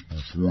this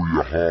before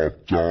you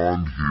hopped on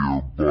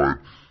here, but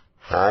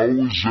how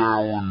is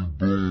Aaron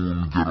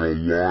Boone going to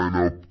line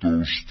up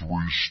those 3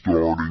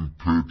 starting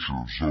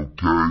pitchers,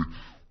 okay?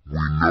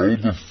 We know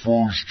the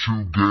first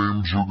 2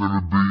 games are going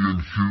to be in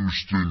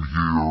Houston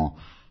here.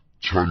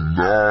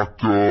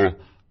 Tanaka,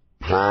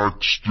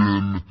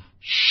 Paxton,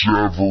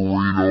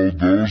 Severino,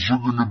 those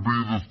are going to be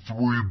the 3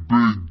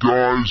 big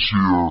guys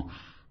here.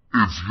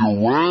 If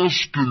you're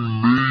asking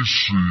me,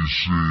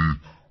 CC,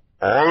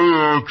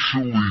 I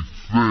actually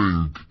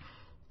think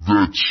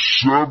that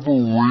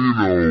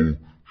Severino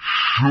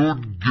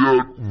should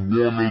get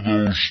one of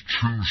those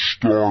 2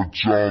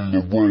 starts on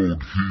the road.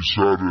 He's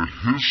had a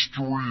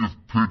history of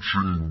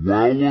pitching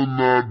well in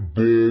that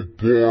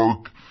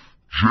ballpark.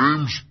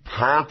 James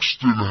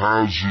Paxton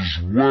has as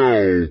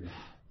well,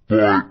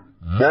 but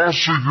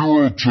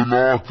Masahiro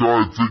Tanaka,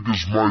 I think,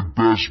 is my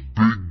best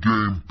big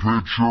game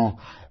pitcher.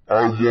 I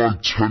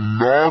want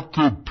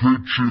Tanaka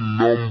pitching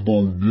number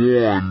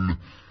 1,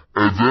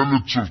 and then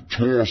it's a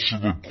toss of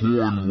the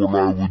coin what I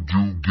would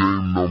do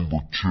game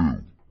number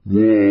 2.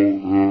 Well,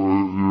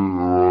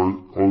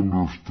 I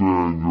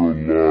understand your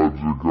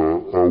logic.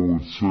 I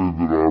would say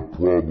that I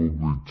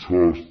probably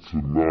toss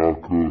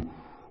Tanaka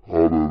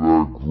out of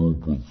that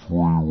group of 3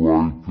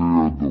 right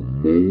there the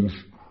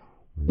most,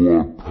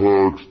 but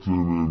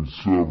Paxton and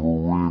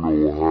Severino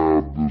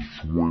have the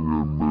swing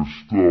and miss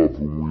stuff,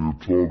 and when you're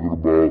talking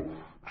about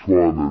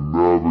trying to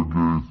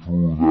navigate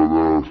through that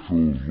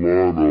Astros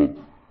lineup,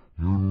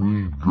 you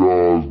need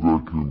guys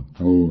that can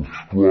throw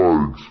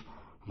strikes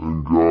and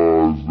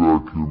guys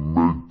that can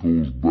make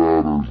those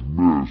batters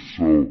miss.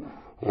 So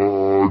I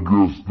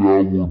guess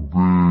that would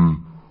be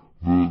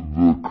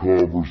the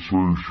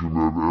conversation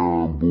that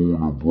Aaron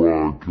Boone and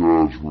Brian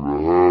Cashman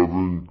are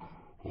having.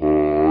 I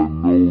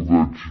know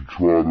that you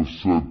try to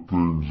set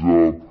things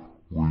up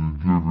where you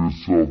give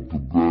yourself the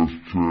best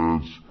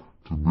chance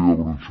to be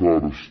able to try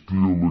to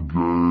steal a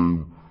game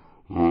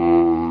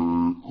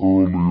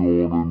early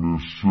on in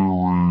this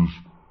series.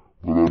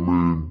 But I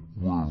mean,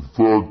 the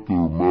fact of the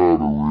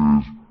matter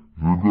is,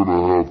 you're going to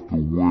have to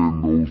win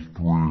those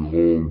 3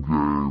 home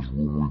games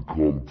when we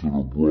come to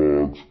the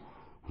Bronx.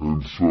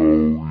 And so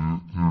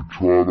you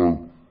try to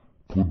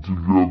put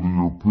together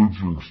your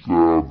pitching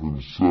staff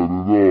and set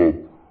it up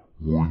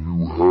where you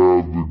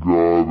have the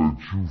guy that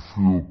you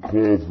feel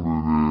confident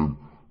in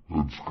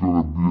that's going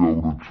to be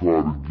able to try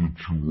to get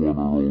you one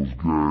of those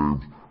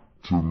games.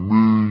 To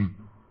me,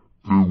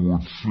 it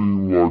would seem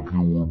like it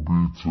would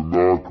be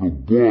Tanaka,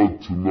 but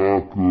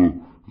Tanaka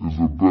is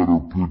a better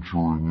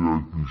pitcher in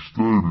Yankee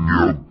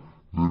Stadium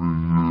than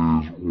he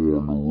is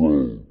on the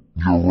road.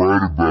 You're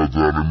right about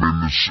that. I mean,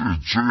 it's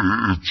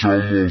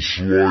almost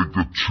like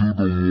a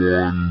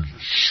 2-to-1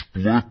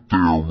 split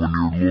there when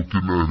you're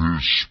looking at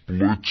his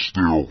splits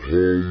there,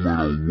 home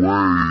and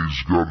away.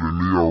 He's got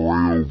an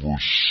ERA over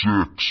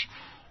 6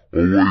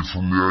 away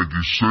from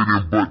Yankee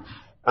Stadium. But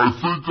I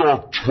think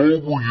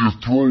October you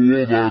throw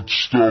all that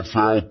stuff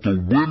out the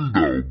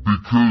window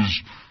because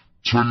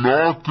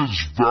Tanaka's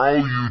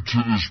value to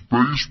this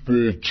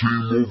baseball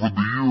team over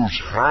the years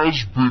has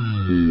been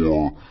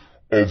more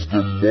of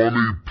the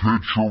money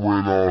pitcher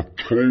in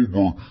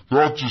October.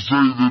 Not to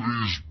say that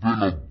he's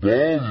been a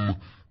bum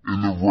in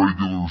the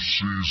regular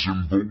season,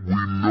 but we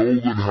know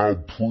that how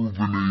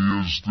proven he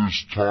is this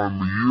time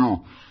of year.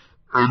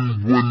 And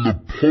when the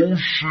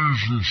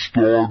postseason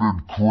started,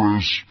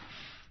 Chris,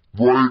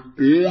 right,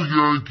 all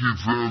Yankee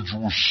fans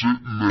were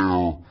sitting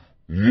there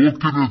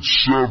looking at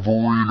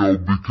Severino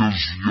because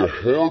you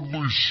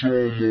hardly saw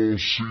him all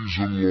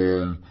season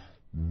long.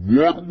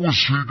 What was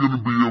he going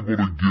to be able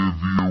to give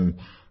you?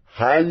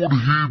 How would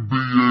he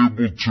be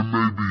able to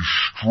maybe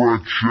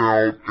stretch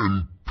out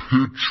and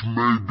pitch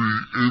maybe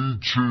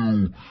into,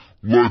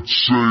 let's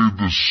say,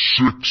 the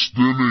 6th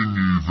inning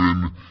even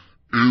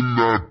in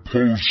that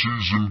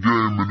postseason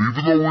game? And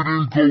even though we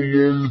didn't go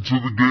long into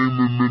the game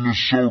in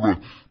Minnesota,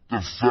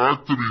 the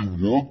fact that he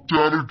worked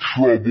out of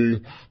trouble,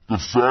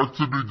 the fact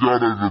that he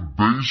got a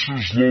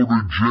bases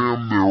loaded jam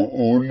there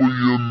early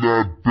in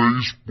that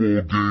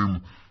baseball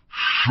game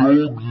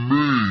showed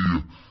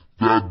me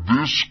that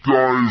this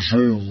guy is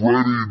all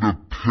ready to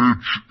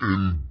pitch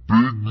in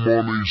big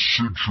money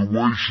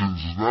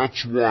situations.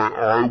 That's why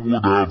I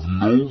would have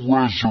no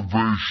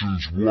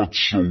reservations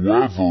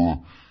whatsoever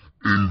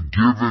in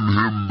giving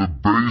him the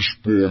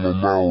baseball no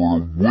matter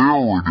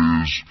where it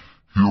is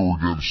here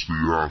against the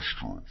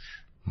Astros.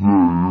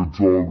 Yeah, you're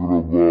talking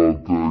about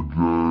that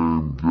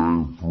game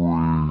 3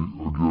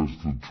 against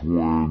the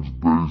Twins,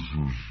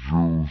 bases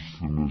juiced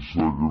in the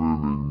 2nd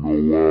inning, no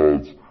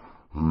outs.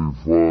 And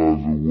he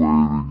finds a way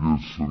to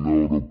get Sano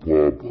to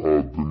pop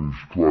out, then he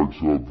strikes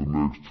out the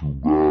next 2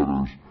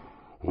 batters.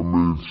 I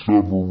mean,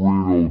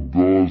 Severino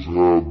does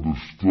have the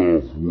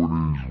stuff when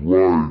he's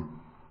right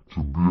to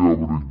be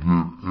able to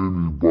get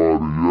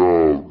anybody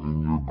out, and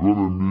you're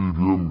gonna need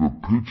him to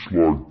pitch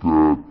like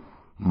that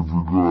if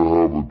you're gonna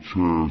have a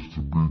chance to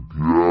beat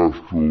the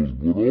Astros.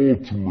 But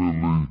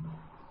ultimately,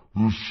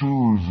 this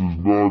series is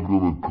not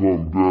gonna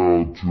come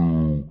down to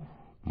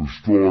the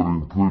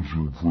starting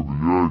pitching for the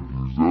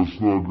Yankees. That's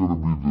not going to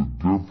be the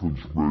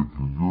difference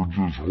maker. You're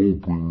just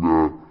hoping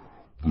that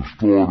the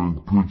starting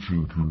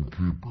pitching can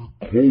keep it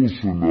close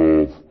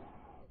enough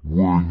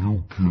where you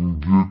can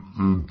get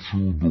into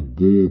the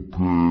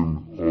bullpen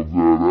of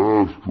that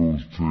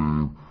Astros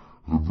team.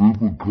 If it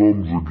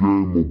becomes a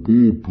game of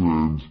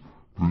bullpens,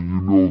 then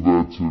you know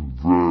that's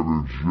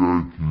advantage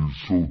Yankees.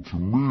 So to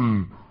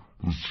me,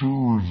 the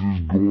series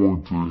is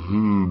going to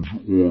hinge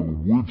on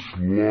which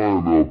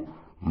lineup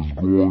is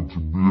going to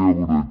be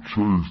able to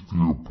chase the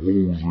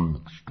opposing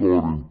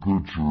starting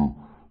pitcher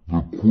the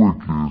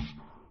quickest.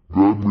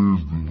 That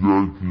means the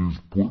Yankees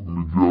putting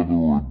together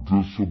a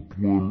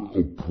disciplined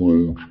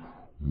approach,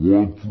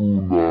 1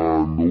 through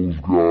 9, those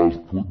guys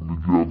putting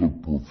together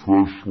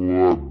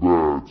professional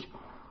at-bats.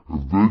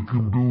 If they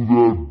can do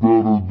that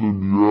better than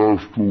the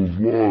Astros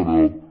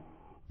lineup,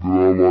 then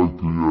I like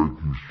the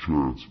Yankees'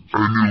 chances.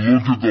 And you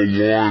look at the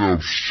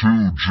lineups,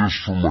 too, just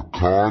from a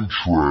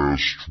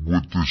contrast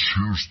with this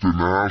Houston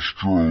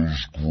Astros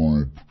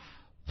group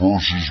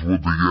versus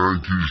what the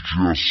Yankees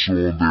just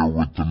saw there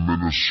with the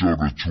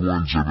Minnesota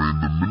Twins. I mean,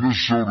 the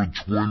Minnesota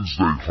Twins,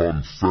 they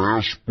hunt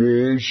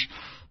fastballs,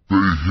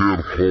 they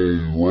hit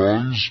home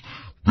runs.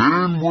 They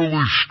didn't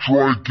really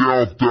strike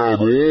out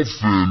that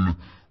often,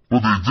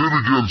 but they did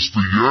against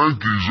the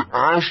Yankees.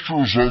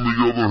 Astros, on the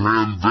other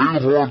hand, they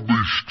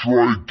hardly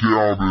strike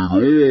out at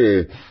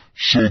all.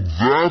 So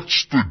that's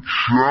the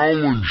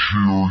challenge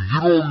here. You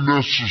don't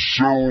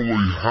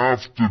necessarily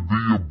have to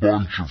be a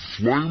bunch of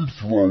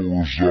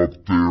flamethrowers up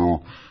there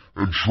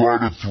and try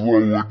to throw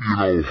it,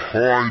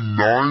 high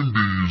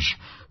 90s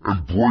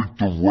and break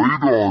the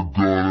radar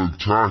gun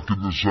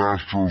attacking this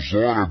Astros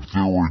lineup.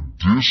 They're a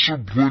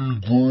disciplined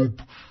group.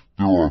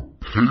 They're a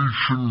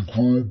patient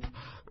group.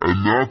 And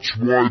that's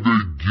why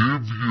they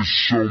give you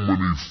so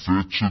many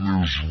fits, and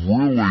there's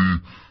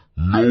really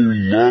no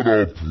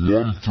let-up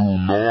 1 through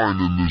 9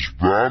 in this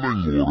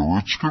batting order.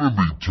 It's going to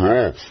be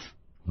tough.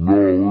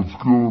 No, it's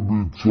going to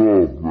be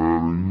tough,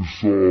 man. And you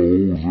saw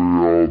Jose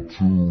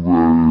Altuve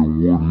and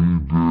what he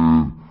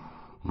did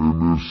in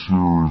this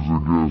series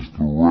against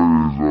the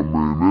Rays. I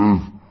mean,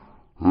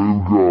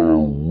 they've got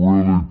a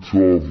really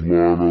tough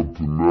lineup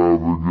to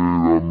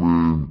navigate.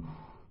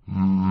 I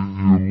mean,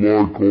 you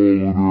like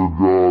all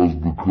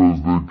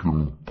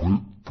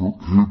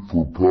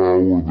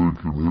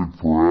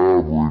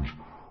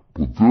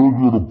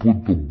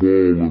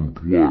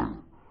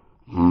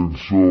And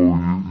so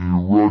you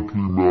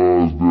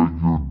recognize that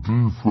your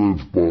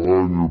defense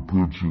behind your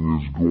pitching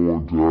is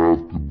going to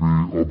have to be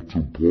up to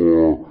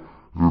par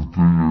if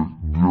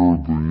you're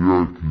the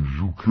Yankees.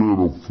 You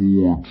can't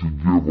afford to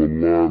give a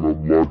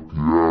lineup like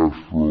the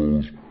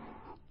Astros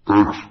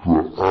extra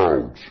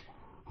outs.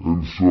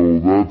 And so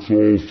that's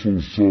also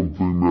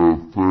something that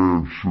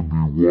fans should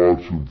be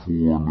watching for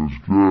in this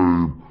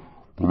game.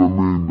 But I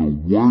mean, the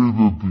way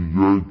that the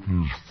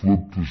Yankees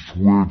flipped the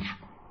switch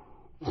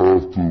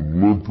after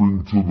limping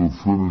to the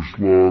finish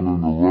line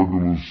in the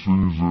regular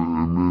season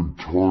and then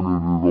turning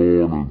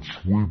it on and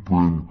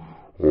sweeping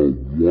a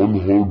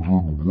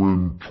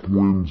 100-win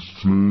Twins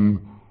team.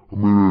 I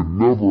mean, it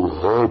never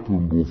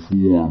happened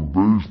before in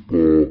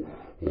baseball,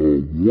 a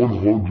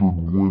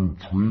 100-win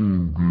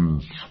team being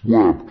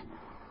swept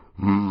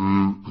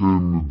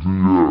in the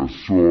DS.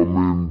 So, I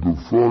mean, the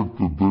fact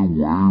that they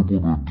were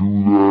able to do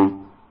that,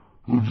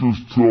 it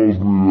just tells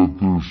me that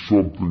there's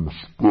something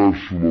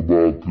special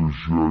about this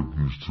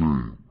Yankees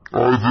team.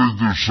 I think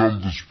there's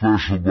something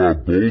special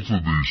about both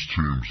of these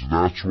teams, and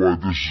that's why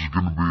this is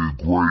going to be a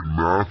great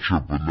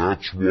matchup, and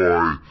that's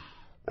why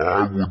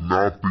I would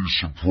not be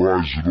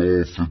surprised at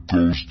all if it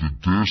goes the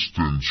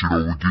distance. You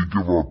know, we can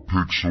give our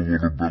picks a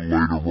little bit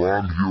later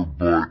on here,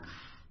 but,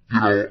 you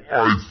know,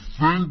 I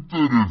think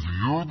that if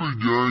you're the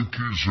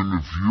Yankees and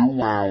if you're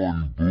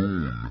Aaron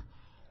Boone,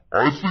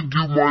 I think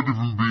you might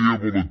even be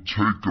able to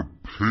take a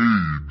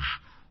page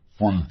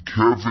from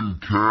Kevin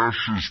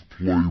Cash's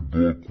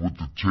playbook with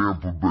the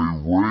Tampa Bay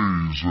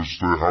Rays as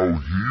to how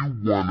he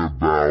went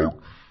about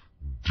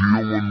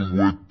dealing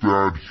with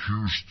that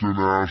Houston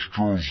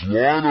Astros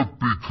lineup,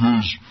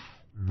 because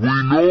we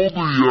know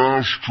the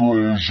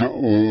Astros are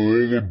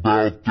all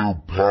about their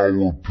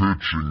power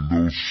pitching.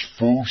 Those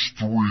first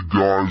three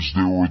guys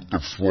there at the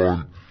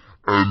front,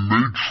 and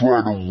they try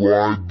to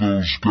ride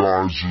those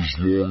guys as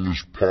long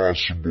as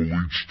possible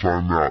each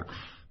time out.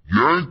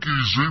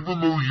 Yankees, even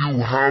though you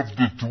have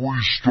the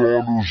three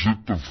starters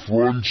at the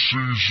front,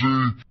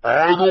 CZ,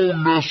 I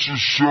don't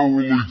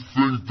necessarily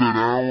think that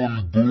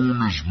Aaron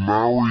Boone is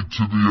married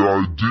to the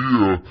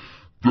idea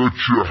that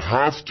you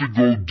have to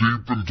go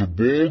deep into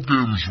ball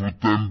games with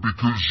them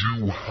because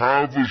you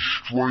have a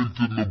strength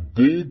in the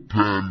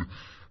bullpen.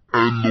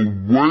 And the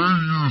way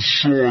you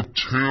saw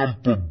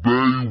Tampa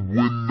Bay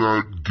win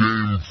that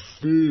game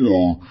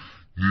 4,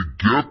 you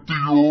get the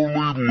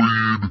early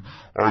lead.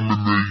 I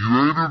mean, they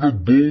made it a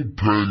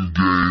bullpen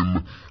game,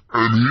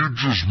 and he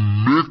just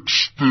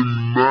mixed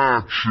and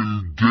matched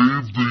and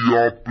gave the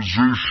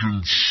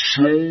opposition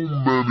so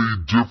many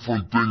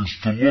different things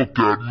to look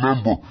at.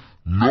 Remember,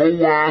 no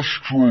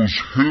Astros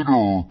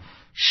hitter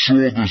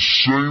saw the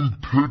same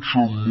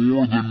pitcher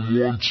more than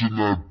once in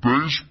that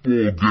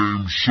baseball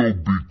game, so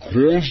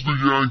because the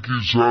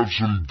Yankees have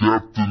some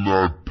depth in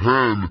that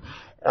pen,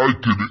 I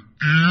could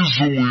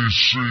easily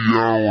see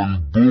Aaron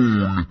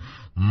Boone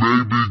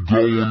maybe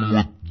going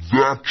with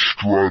that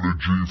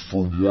strategy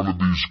for one of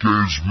these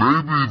games,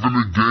 maybe even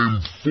in game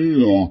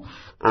 4.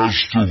 As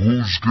to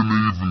who's going to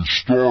even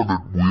start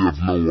it, we have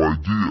no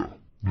idea.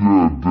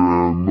 Yeah,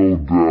 Dan, no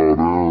doubt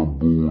Aaron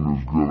Boone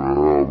is going to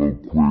have a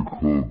quick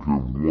hook. If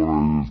one of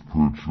his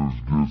pitchers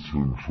gets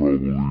in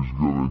trouble, he's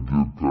going to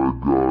get that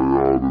guy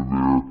out of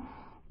there.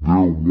 There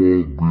won't be a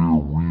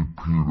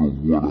repeat of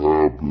what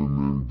happened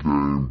in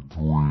Game 3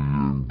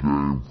 and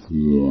Game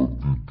 4 of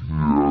the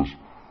DS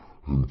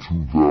in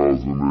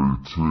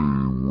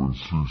 2018 when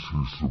CC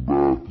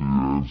Sabathia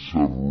and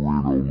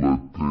Severino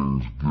let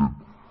things get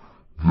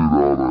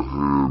out of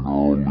hand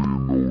early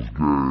in those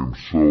games.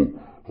 So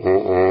I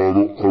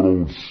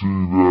don't see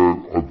that.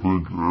 I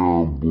think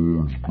Aaron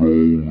Boone's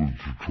goal is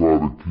to try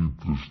to keep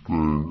this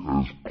thing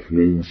as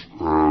close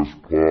as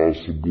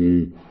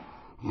possible.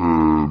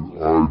 And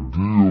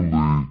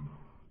ideally,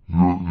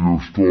 your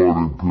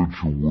starting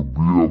pitcher would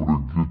be able to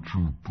get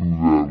you through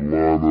that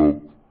lineup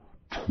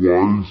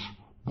twice,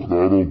 but I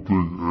don't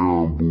think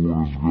Aaron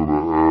Boone is going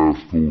to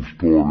ask those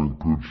starting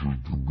pitchers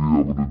to be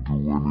able to do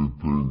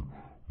anything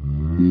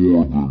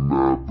more than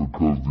that,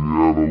 because the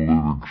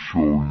analytics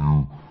show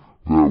you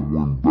that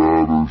when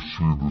batters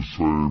see the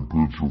same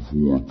pitcher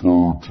for a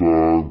third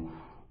time,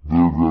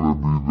 they're going to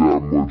be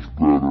that much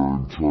better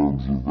in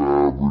terms of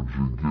average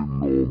and getting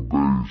on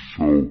base.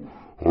 So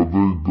I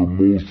think the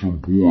most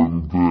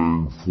important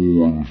thing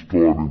for the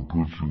starting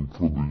pitching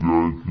for the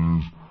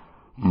Yankees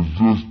is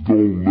just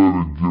don't let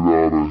it get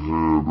out of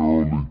hand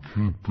early.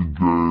 Keep the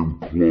game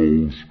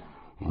close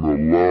and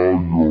allow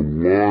your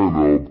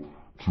lineup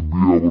to be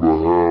able to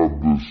have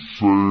the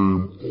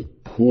same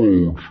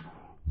approach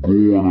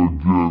going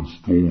against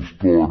those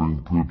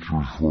starting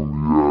pitchers from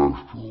the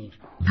Astros.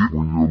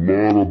 When your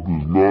lineup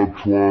is not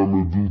trying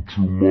to do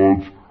too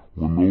much,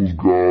 when those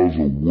guys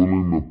are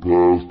willing to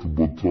pass the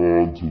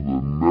baton to the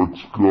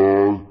next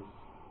guy,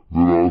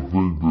 then I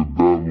think that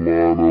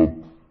lineup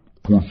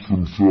puts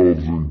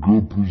themselves in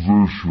good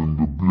position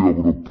to be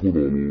able to put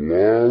a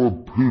lot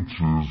of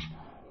pitches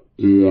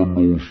on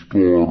those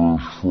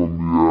starters from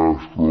the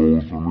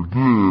Astros. And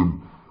again,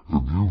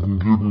 if you can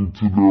get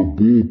into their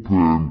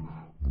bullpen,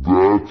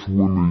 that's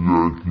when the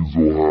Yankees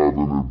will have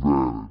an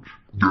advantage.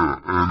 Yeah,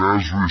 and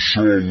as we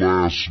saw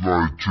last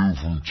night, too,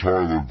 from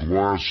Tyler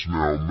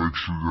Glasnow, make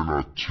sure you're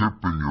not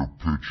tipping your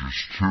pitches,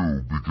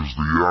 too, because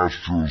the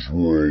Astros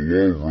were all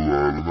over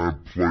that, and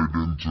that played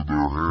into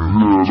their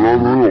hands. Yeah,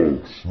 that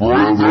helps.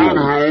 Right, that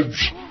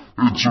helps.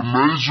 It's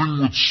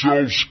amazing what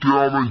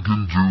self-scouting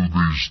can do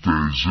these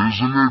days,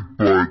 isn't it?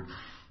 But,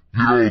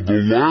 you know, the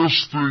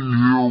last thing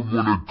here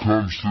when it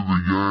comes to the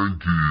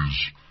Yankees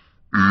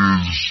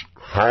is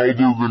how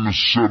they're going to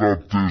set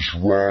up this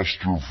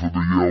roster for the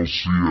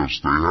LCS.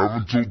 They have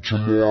until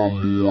tomorrow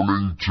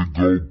morning to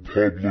go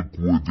public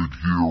with it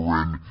here,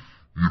 and,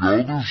 you know,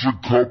 there's a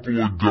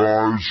couple of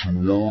guys who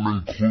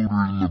weren't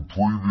included in the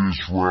previous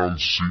round.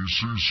 CC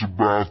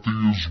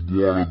Sabathia is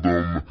one of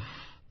them.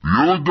 The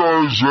other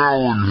guy is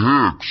Aaron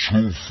Hicks,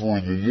 who for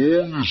the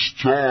longest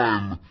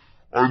time,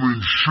 I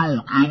mean,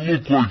 shoot, it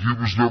looked like he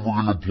was never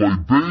going to play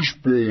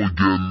baseball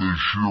again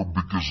this year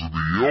because of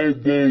the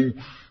elbow.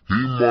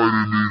 He might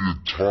have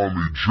needed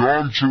Tommy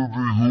John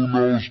surgery, who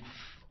knows.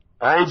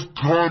 I've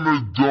kind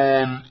of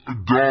gone a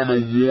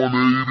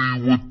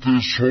 180 with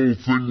this whole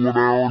thing with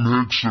Aaron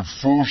Hicks. At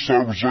first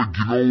I was like,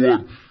 you know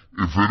what,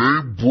 if it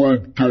ain't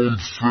broke,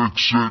 don't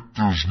fix it.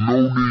 There's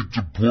no need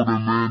to put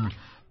him in.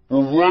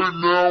 But right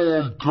now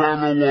I'm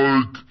kind of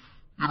like,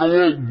 you know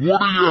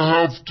what do you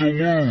have to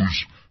lose?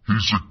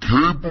 He's a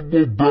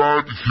capable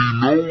bat. You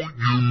know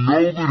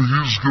that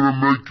he's going to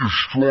make you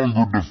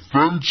stronger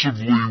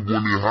defensively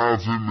when you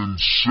have him in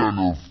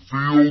center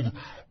field.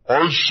 I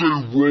say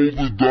roll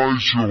the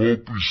dice. You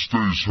hope he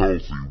stays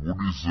healthy. What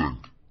do you think?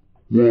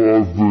 Well,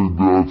 I think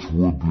that's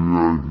what the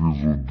Yankees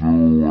will do,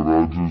 and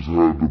I just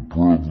had the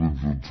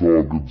privilege of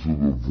talking to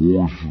the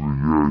voice of the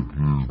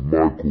Yankees,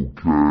 Michael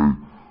Kay,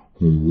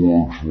 who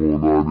works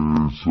on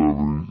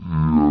 98.7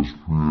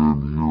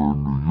 ESPN here in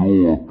New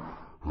York.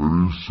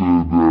 And he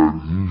said that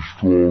he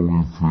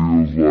strongly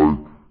feels like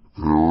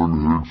Aaron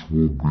Hicks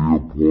will be a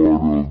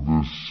part of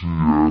this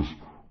CS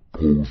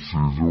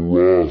postseason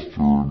roster.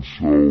 And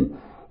so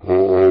I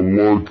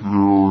like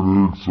Aaron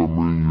Hicks. I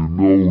mean, you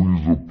know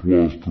he's a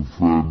plus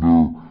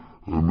defender.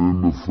 And then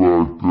the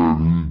fact that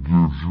he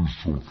gives you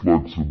some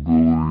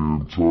flexibility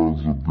in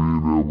terms of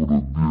being able to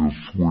be a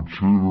switch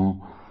hitter.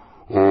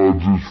 I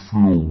just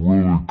feel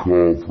really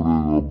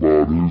confident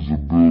about his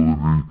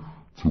ability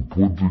to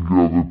put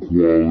together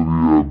quality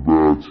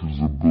at-bats, his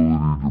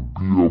ability to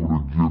be able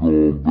to get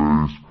on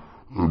base,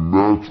 and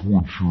that's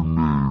what you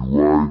need,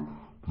 right?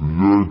 The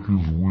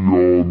Yankees, we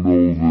all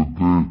know that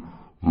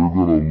they're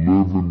going to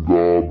live and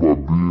die by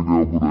being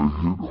able to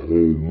hit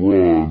home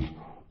runs,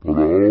 but I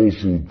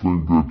also think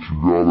that you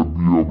got to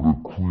be able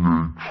to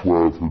create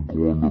traffic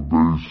on the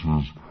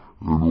bases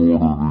in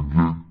order to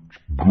get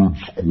good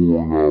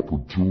scoring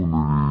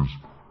opportunities,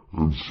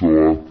 and so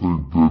I think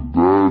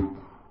that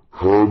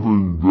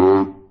having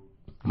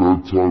that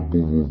type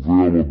of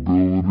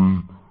availability,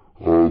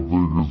 I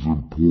think is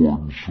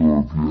important. So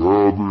if you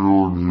have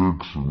Aaron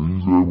Hicks and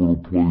he's able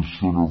to play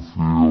center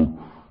field,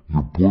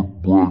 you put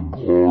Brett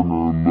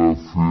Gardner in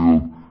left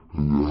field,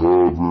 and you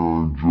have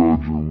Aaron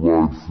Judge in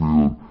right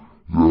field,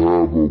 you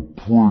have a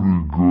pretty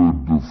good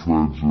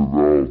defensive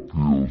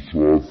outfield.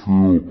 So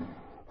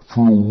I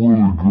feel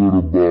really good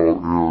about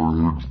Aaron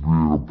Hicks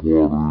being a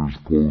part of this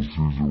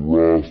postseason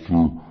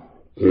roster.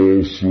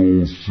 Also,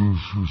 CC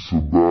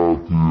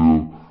Sabathia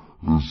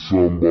is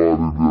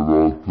somebody that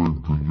I think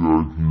the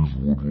Yankees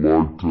would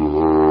like to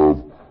have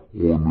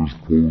on this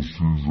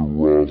postseason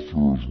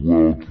roster as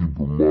well. Keep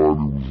in mind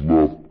he was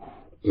left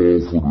off of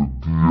the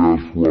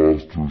DS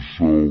roster,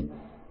 so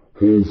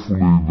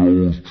hopefully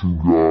those two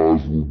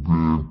guys will be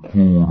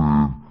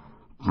included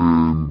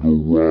in the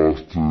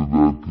roster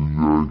that the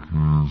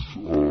Yankees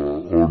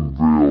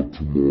unveil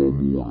tomorrow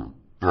morning.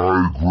 I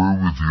agree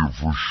with you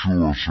for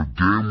sure. So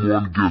game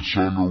one gets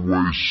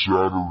underway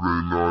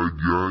Saturday night.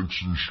 Yanks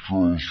and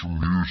Stros from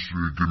Houston.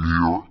 You can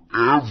hear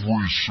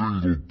every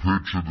single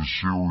pitch of the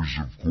series,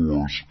 of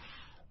course,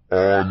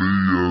 on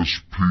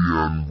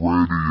ESPN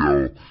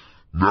radio.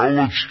 Now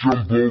let's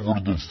jump over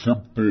to the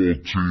football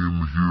team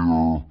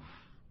here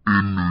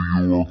in New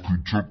York who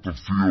took the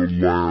field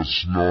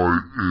last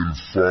night in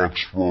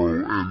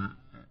Foxborough. And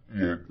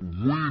look,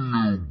 we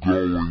knew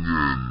going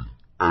in,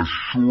 as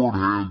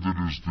short-handed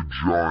as the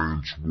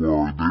Giants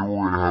were, they were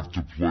going to have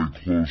to play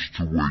close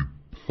to a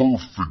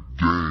perfect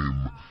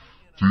game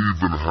to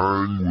even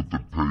hang with the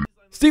Patriots.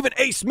 Stephen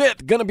A.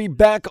 Smith going to be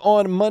back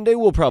on Monday.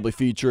 We'll probably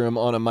feature him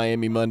on a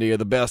Miami Monday of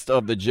the Best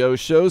of the Joe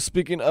show.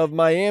 Speaking of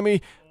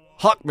Miami,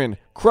 Hochman,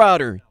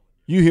 Crowder,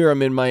 you hear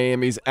him in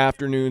Miami's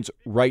afternoons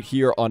right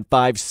here on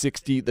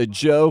 560 The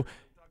Joe.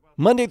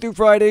 Monday through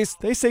Fridays,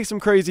 they say some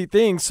crazy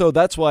things, so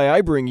that's why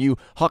I bring you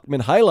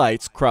Hochman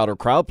Highlights, Crowder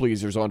Crowd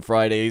Pleasers on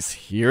Fridays.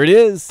 Here it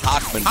is.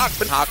 Hochman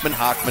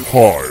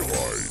Highlights.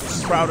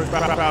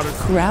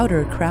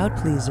 Crowder Crowd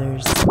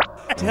Pleasers.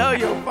 Tell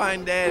your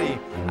fine daddy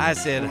I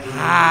said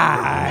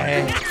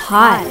hi.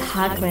 Hot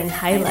Hochman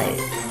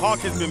Highlights. Hawk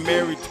has been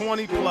married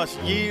 20 plus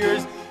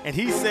years, and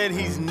he said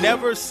he's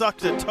never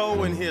sucked a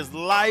toe in his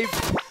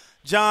life.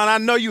 John, I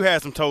know you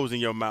had some toes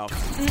in your mouth.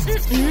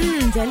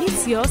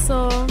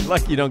 Delicioso.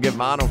 Like you don't get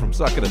mono from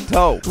sucking a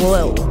toe.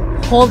 Whoa,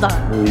 hold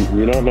on.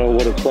 You don't know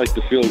what it's like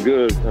to feel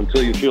good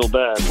until you feel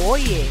bad.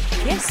 Oye,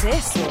 ¿qué es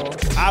eso?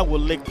 I will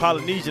lick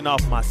Polynesian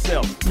off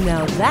myself.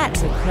 Now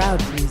that's a crowd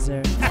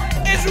pleaser.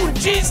 Es un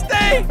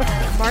chiste!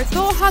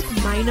 Marco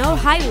Hotmino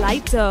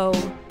Highlighto.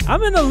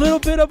 I'm in a little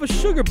bit of a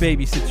sugar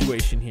baby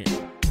situation here.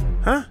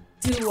 Huh?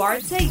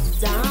 Duarte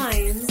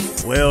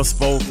Dimes.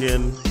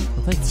 Well-spoken,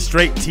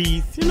 straight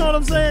teeth. You know what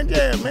I'm saying?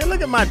 Yeah, man,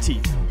 look at my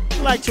teeth.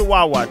 Like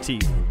Chihuahua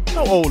teeth.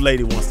 No old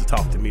lady wants to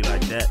talk to me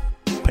like that.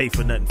 Pay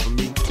for nothing for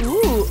me.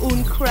 Ooh,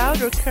 un crowd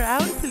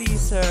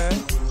pleaser.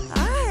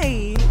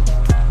 Aye.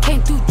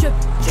 Can't do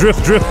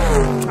Drift.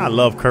 I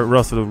love Kurt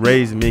Russell to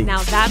raise me.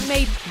 Now that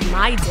made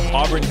my day.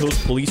 Auburn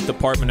Hills Police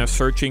Department is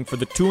searching for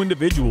the two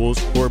individuals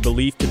who are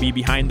believed to be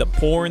behind the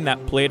porn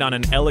that played on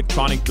an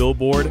electronic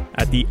billboard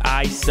at the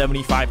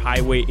I-75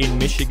 highway in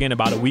Michigan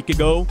about a week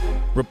ago.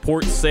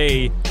 Reports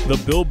say the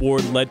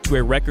billboard led to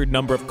a record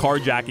number of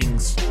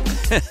carjackings.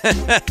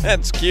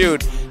 That's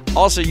cute.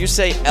 Also, you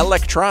say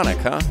electronic,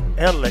 huh?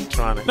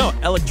 Electronic. No,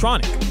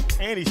 electronic.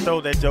 And he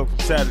stole that joke from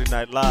Saturday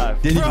Night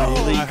Live. Did he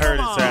really? I heard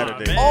it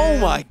Saturday. Man. Oh,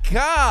 my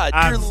God.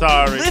 I'm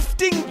sorry.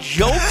 Lifting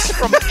jokes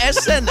from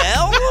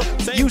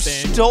SNL? You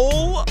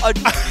stole a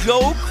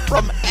joke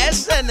from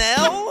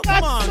SNL?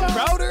 Come on,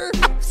 Crowder.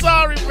 I'm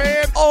sorry,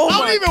 man. Oh, I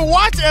don't even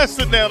watch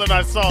SNL and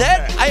I saw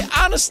that.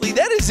 Honestly,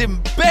 that is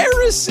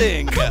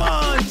embarrassing. Come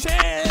on,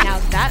 Chad. Now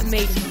that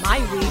made my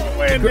week.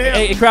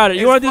 Hey, Crowder,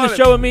 you want to do the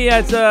show with me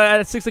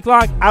at 6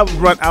 o'clock? I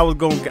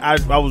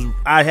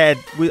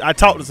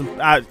talked to some.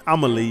 I'm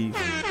gonna leave.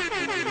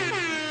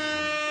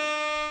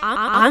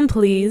 I'm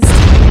pleased.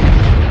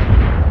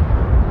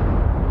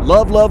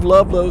 Love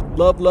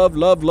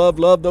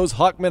those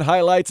Hawkman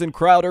highlights and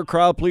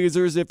crowd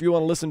pleasers. If you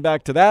want to listen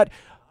back to that,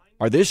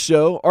 or this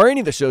show, or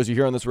any of the shows you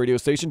hear on this radio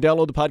station,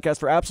 download the podcast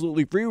for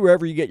absolutely free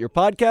wherever you get your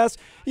podcasts.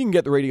 You can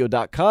get the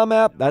radio.com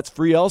app. That's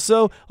free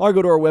also. Or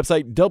go to our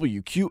website,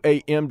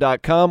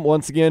 WQAM.com.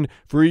 Once again,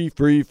 free.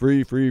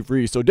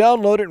 So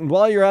download it, and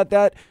while you're at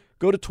that,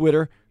 go to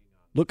Twitter,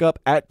 look up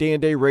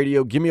 @DanDay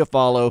Radio, give me a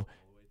follow,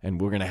 and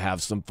we're going to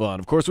have some fun.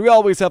 Of course, we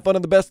always have fun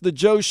on the Best of the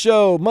Joe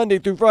Show, Monday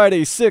through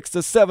Friday, 6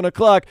 to 7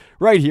 o'clock,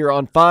 right here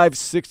on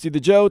 560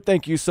 The Joe.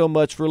 Thank you so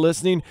much for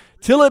listening.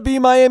 Till it be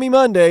Miami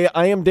Monday,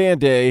 I am Dan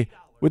Day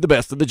with the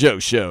Best of the Joe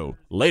Show.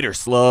 Later,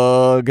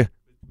 slug.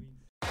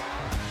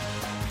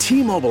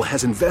 T-Mobile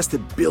has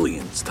invested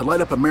billions to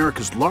light up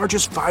America's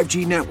largest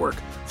 5G network,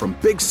 from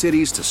big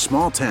cities to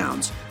small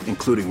towns,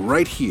 including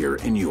right here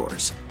in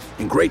yours.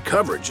 And great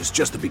coverage is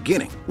just the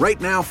beginning.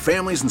 Right now,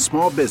 families and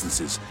small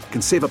businesses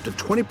can save up to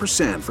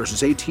 20%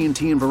 versus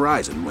AT&T and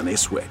Verizon when they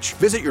switch.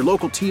 Visit your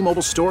local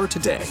T-Mobile store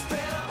today.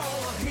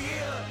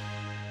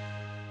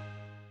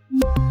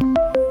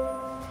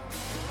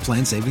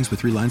 Plan savings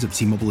with 3 lines of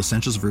T-Mobile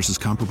Essentials versus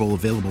comparable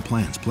available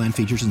plans. Plan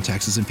features and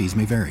taxes and fees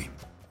may vary.